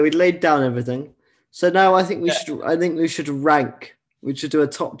 well there we go. We laid down everything. So now I think we should rank. We should do a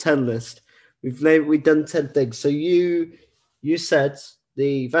top 10 list. We've done 10 things. So you said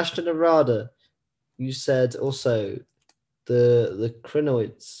the Vashta Nerada. You said also the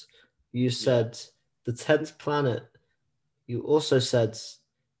Crinoids. You said the 10th planet. You also said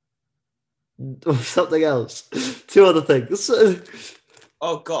something else. 2 other things.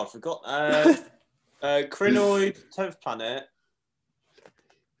 Oh God, forgot. Crinoid, 10th planet.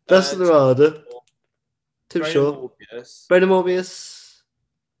 Vashta Nerada. Tim Shaw. Brendan Morbius.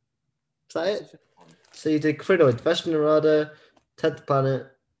 Is that it? So you did Crinoid, Vashta Nerada, 10th planet.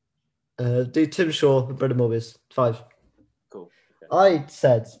 Do Tim Shaw and Brendan Morbius. 5. Cool. Okay. I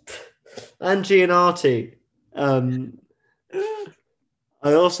said Angie and Artie.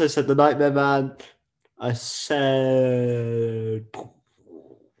 I also said The Nightmare Man. I said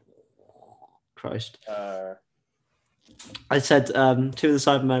Christ. I said 2 of the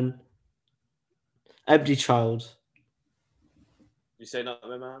Cybermen. Empty Child. You say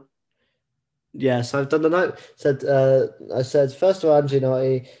Nightmare Man? Yes, I've done the note. I said first of all Angie and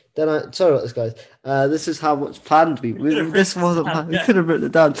Artie. Then sorry about this, guys. This is how much planned this wasn't planned. We could have written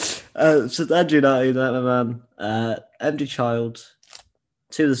it down. So Angie and Artie, Nightmare Man, Empty Child,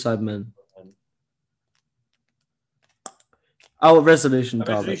 2 of the Cybermen. Resolution.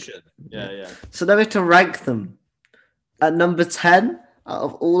 Yeah. So then we have to rank them. At number 10 out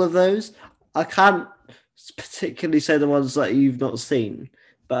of all of those, I can't particularly say the ones that you've not seen,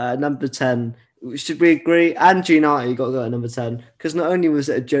 but at number 10, should we agree? Angie and Artie got to go at number 10 because not only was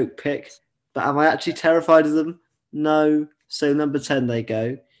it a joke pick, but am I actually terrified of them? No. So number 10 they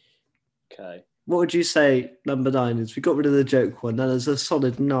go. Okay. What would you say number 9 is? We got rid of the joke one. Now there's a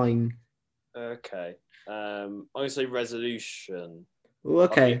solid 9. Okay. I'm going to say Resolution. Ooh,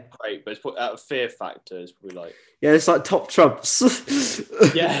 okay. Great, but it's put out of fear factor. It's probably like it's like top trumps.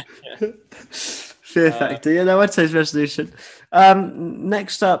 yeah. Fear factor. Yeah, no, I'd say it's Resolution.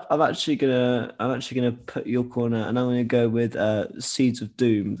 Next up, I'm actually gonna put your corner, and I'm gonna go with Seeds of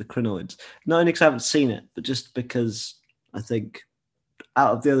Doom, the Crinoids. Not only because I haven't seen it, but just because I think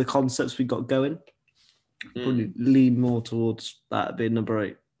out of the other concepts we got going, probably lean more towards that being number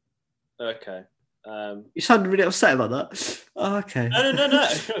 8. Okay. You sounded really upset about that. Oh, okay. No.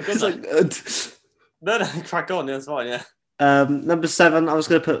 It's like, no, crack on. That's fine. Yeah. Number 7, I was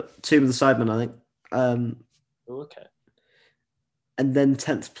going to put Tomb of the Cybermen, I think. Okay. And then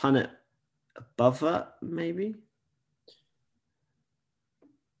 10th Planet above that, maybe.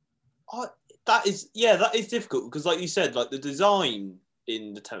 That is difficult because, like you said, like the design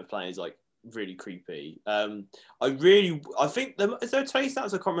in the 10th Planet is like really creepy. I think is there a taste that I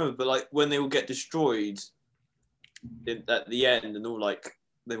can't remember, but like when they will get destroyed at the end and all like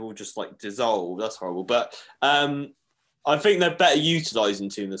they will just like dissolve. That's horrible. But I think they're better utilising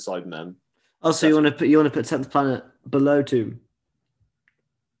Tomb of the Cybermen. Oh, so you want to put 10th Planet below Tomb?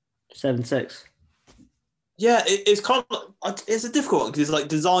 7-6. Yeah, it's kind of it's a difficult one because it's like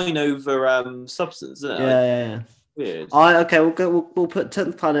design over substance, isn't it? Yeah. Weird. We'll put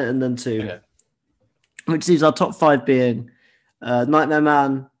 10th Planet and then 2. Okay. Which leaves our top 5 being Nightmare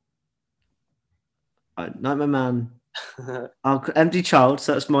Man. Nightmare Man. Empty Child,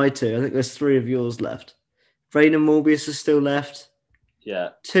 so that's my 2. I think there's 3 of yours left. Rain and Morbius is still left. Yeah.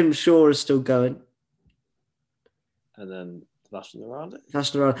 Tim Shaw is still going. And then Vashta Nerada.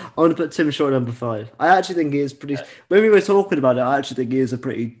 I want to put Tim Shaw at number 5. I actually think he is pretty... Yeah. When we were talking about it, I actually think he is a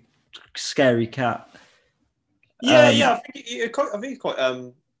pretty scary cat. Yeah. I think he's quite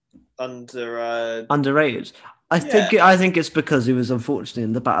underrated. I think it's because he was unfortunately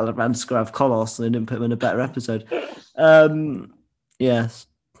in the Battle of Ranskarav Kolos and they didn't put him in a better episode. Yes.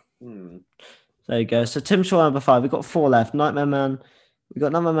 There you go. So Tim Shaw number 5. We've got 4 left. Nightmare Man. We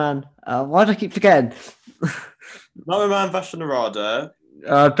got Nightmare Man. Why do I keep forgetting? Nightmare Man, Vashta Narada.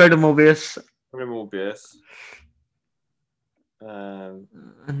 Brendan Morbius.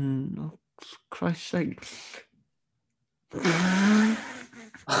 And Christ's sake.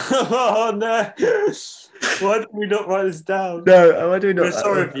 Oh no! Why did we not write this down? No, why do we not? We're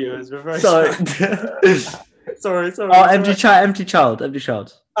sorry, viewers. We're very sorry. sorry. Empty child.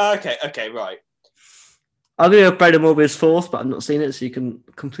 Okay, right. I'm going to go Brendan Morbius 4th, but I've not seen it, so you can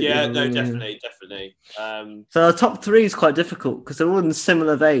completely. Yeah, no, definitely. So the top 3 is quite difficult because they're all in a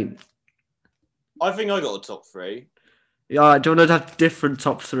similar vein. I think I got a top 3. Yeah, do you want to have different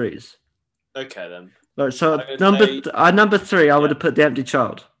top 3s? Okay then. Right, so number 3, I would have put The Empty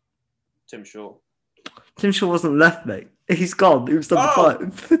Child. Tim Shaw. Tim Shaw wasn't left, mate. He's gone. He was number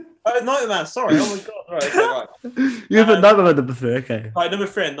 5. Nightmare Man. Sorry. Oh my god. Right. You put Nightmare Man number 3. Okay. Right, number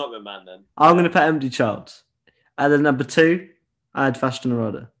 3 and Nightmare Man then. I'm going to put Empty Child, and then number 2, I had Vashta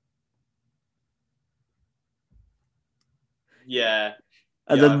Narada. Yeah.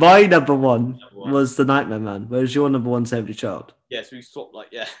 And then my number 1 was The Nightmare Man, whereas your number 1's Empty Child. Yes, we swapped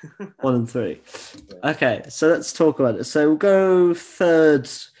 1 and 3. Okay, so let's talk about it. So we'll go third.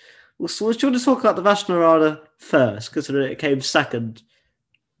 Do you want to talk about the Vashta Narada first, considering it came second?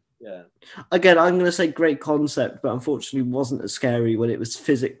 Yeah. Again, I'm going to say great concept, but unfortunately wasn't as scary when it was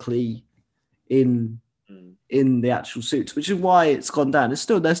physically in the actual suits, which is why it's gone down.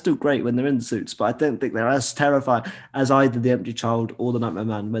 They're still great when they're in the suits, but I don't think they're as terrifying as either the Empty Child or the Nightmare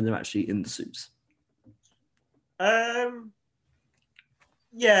Man when they're actually in the suits.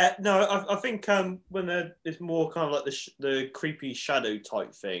 Yeah, no, I think when it's more kind of like the creepy shadow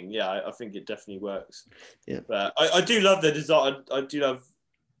type thing, yeah, I think it definitely works. Yeah, but I do love their design. I do love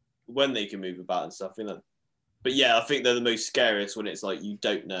when they can move about and stuff. But yeah, I think they're the most scariest when it's like you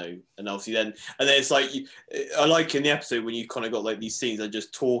don't know, and obviously then it's like I like in the episode when you kind of got like these scenes they're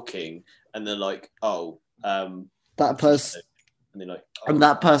just talking and they're like, that person. And they're like, and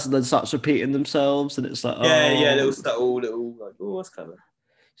that person then starts repeating themselves, and it's like, little like, that's clever.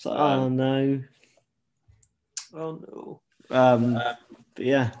 It's like, oh no. But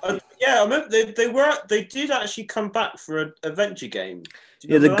yeah. I remember they did actually come back for an adventure game.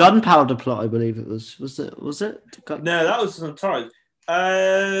 Yeah, the gunpowder plot, I believe it was. Was it? No, that was some time.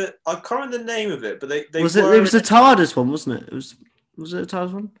 I can't remember the name of it, but they was it. It was the TARDIS one, wasn't it? Was it a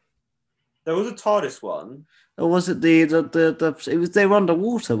TARDIS one? There was a TARDIS one. Or was it the it was they were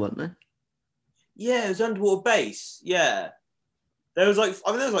underwater, weren't they? Yeah, it was underwater base. Yeah. There was like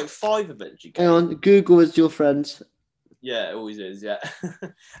 5 adventure games. Hang on, Google is your friend. Yeah, it always is, yeah.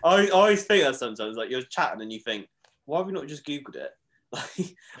 I always think that sometimes, like you're chatting and you think, why have we not just Googled it?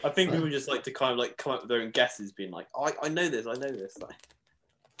 Like, I think people just like to kind of like come up with their own guesses, being like, I know this. Like,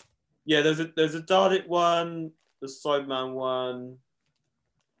 yeah, there's a Dalek one, the Sideman one.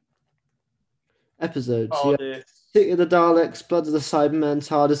 Episodes, yeah. City of the Daleks, Blood of the Cybermen,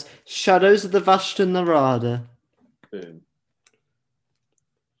 TARDIS, Shadows of the Vashta Narada. Boom.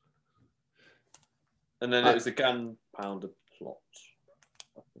 And then it was the Gunpowder plot,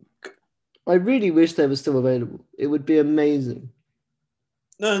 I think. I really wish they were still available. It would be amazing.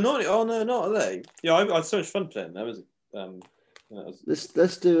 No, not are they? Yeah, I had so much fun playing. That was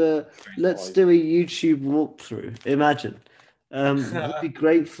Let's do a YouTube walkthrough. Imagine. It'd be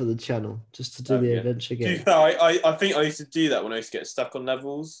great for the channel just to do the adventure game. I think I used to do that when I used to get stuck on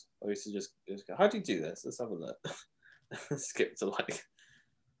levels. I used to just go, how do you do this? Let's have a look. Skip to like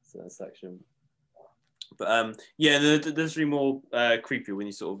that section. But there's really more creepy when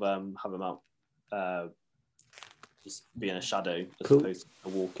you sort of have them out just being a shadow as opposed to a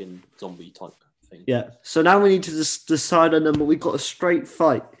walking zombie type thing. Yeah. So now we need to just decide a number. We've got a straight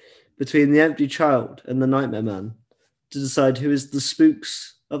fight between the Empty Child and the Nightmare Man to decide who is the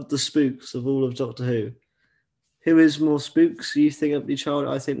spooks of all of Doctor Who. Who is more spooks? You think Empty Child?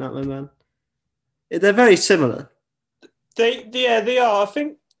 I think Nightmare Man. They're very similar. They are. I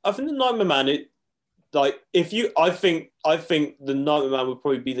think the Nightmare Man. I think the Nightmare Man would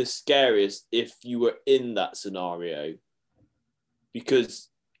probably be the scariest if you were in that scenario, because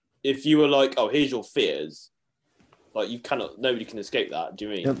if you were like, oh, here's your fears, like nobody can escape that. Do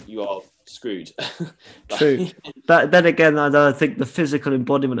you mean you are screwed? True. But then again, I think the physical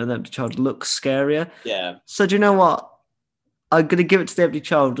embodiment of the Empty Child looks scarier. Yeah. So do you know what? I'm going to give it to the Empty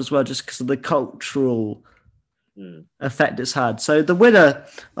Child as well, just because of the cultural effect it's had. So the winner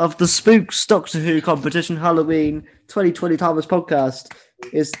of the Spooks Doctor Who competition Halloween 2020 Thomas podcast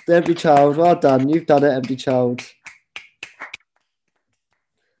It's the empty child. Well done. You've done it, empty child.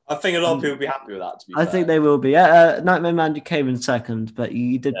 I think a lot of people will be happy with that. To be I fair. think they will be. Nightmare Man, you came in second, but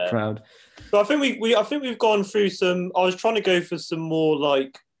you did proud. But I think we've gone through some. I was trying to go for some more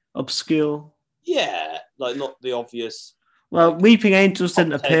like obscure. Yeah, like not the obvious. Well, Weeping Angels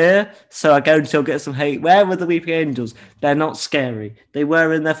didn't appear, so I guarantee I'll get some hate. Where were the Weeping Angels? They're not scary. They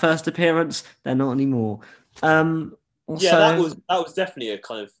were in their first appearance. They're not anymore. Also, yeah, that was definitely a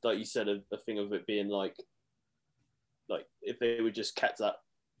kind of, like you said, a thing of it being like if they would just kept that,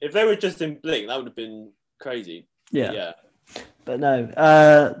 if they were just in Blink, that would have been crazy. Yeah. But no,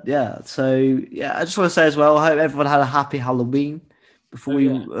 yeah. So yeah, I just want to say as well, I hope everyone had a happy Halloween. Before we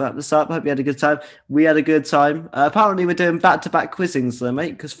wrap this up, hope you had a good time. We had a good time. Apparently, we're doing back-to-back quizzings, though,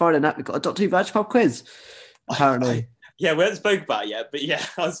 mate, because Friday night we've got a Doctor Who Virtual Pub quiz. Apparently. Yeah, we haven't spoken about it yet, but yeah,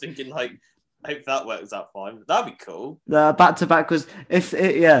 I was thinking, like, I hope that works out fine. That'd be cool. Back-to-back quiz.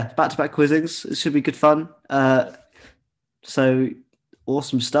 Back-to-back quizzings. It should be good fun. So,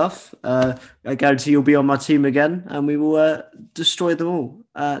 awesome stuff. I guarantee you'll be on my team again, and we will destroy them all.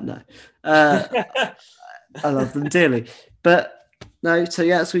 No. I love them dearly. But... no, so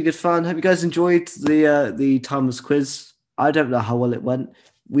yeah, it's really good fun. Hope you guys enjoyed the timeless quiz. I don't know how well it went.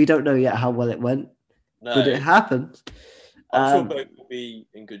 We don't know yet how well it went, but it happened. I'm sure both will be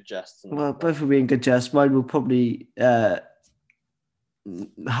in good jest. Well, both will be in good jest. Mine will probably have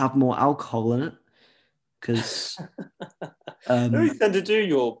more alcohol in it because. Who tend to do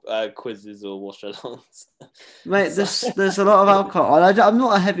your quizzes or wash-alongs? Mate, there's a lot of alcohol. I'm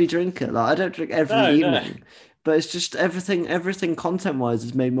not a heavy drinker. Like I don't drink every evening. No. But it's just everything content-wise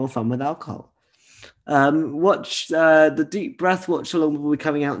is made more fun with alcohol. Watch the Deep Breath watch along will be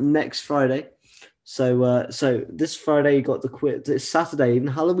coming out next Friday. So this Friday you got the quiz. It's Saturday, even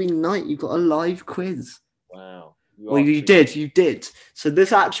Halloween night you got a live quiz. Wow. You did. So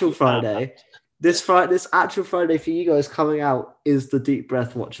this actual Friday, this actual Friday for you guys coming out is the Deep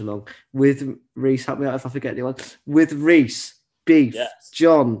Breath watch along with Rees. Help me out if I forget anyone. With Rees, Beef,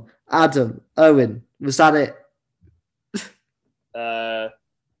 John, Adam, Owen. Was that it?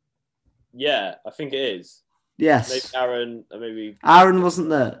 Yeah, I think it is. Yes. Maybe Aaron wasn't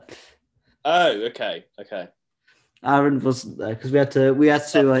there. Oh, okay. Aaron wasn't there because we had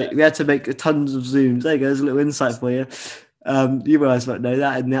to make tons of zooms. There you go, there's a little insight for you. You guys won't know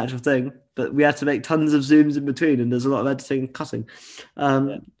that in the actual thing, but we had to make tons of zooms in between, and there's a lot of editing and cutting.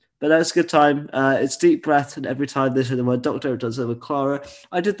 But that's a good time. It's Deep Breath, and every time they say the word Doctor, it does it with Clara.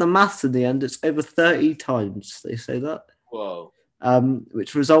 I did the maths in the end. It's over 30 times they say that. Whoa.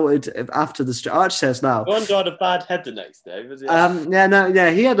 Which resulted after the Arch says now. One guy had a bad head the next day, was he? He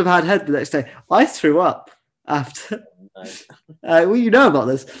had a bad head the next day. I threw up after. Well, you know about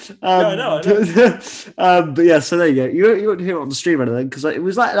this. I know. But yeah, so there you go. You won't hear it on the stream or anything because it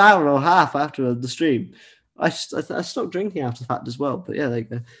was like an hour and a half after the stream. I stopped drinking after the fact as well. But yeah, there you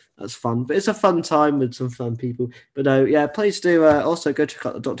go. That's fun. But it's a fun time with some fun people. But no, yeah, please do also go check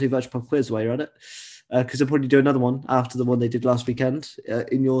out the Doctor Who Virtual Pub quiz while you're at it. Because they'll probably do another one after the one they did last weekend.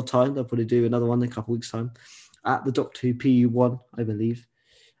 In your time, they'll probably do another one in a couple of weeks' time at the Doctor Who PU1, I believe.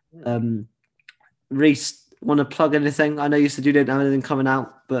 Rees, want to plug anything? I know you said you didn't have anything coming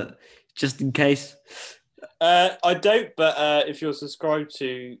out, but just in case. I don't, but if you're subscribed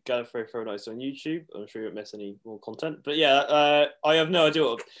to Gallifrey Throw Nights on YouTube, I'm sure you won't miss any more content. But yeah, I have no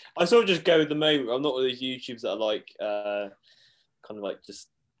idea. I sort of just go with the moment. I'm not one of those YouTubers that are like, kind of like just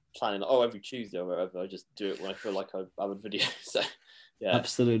planning every Tuesday or whatever. I just do it when I feel like I have a video. So yeah,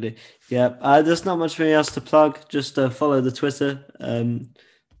 absolutely. Yeah, there's not much for me else to plug. Just follow the Twitter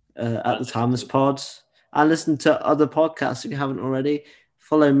at the Timeless Pods and listen to other podcasts if you haven't already.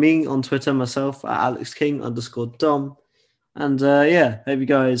 Follow me on Twitter myself at AlexKing_Dom. And hope you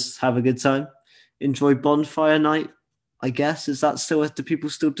guys have a good time. Enjoy bonfire night. I guess do people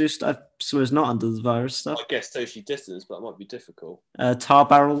still do stuff? So it's not under the virus stuff. I guess socially distanced, but it might be difficult. Tar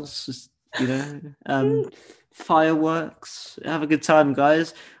barrels, fireworks. Have a good time,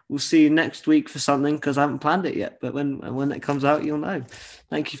 guys. We'll see you next week for something because I haven't planned it yet. But when it comes out, you'll know.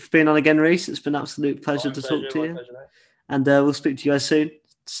 Thank you for being on again, Rees. It's been an absolute pleasure to talk to you. Pleasure, and we'll speak to you guys soon.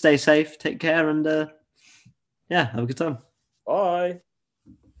 Stay safe, take care, and have a good time. Bye.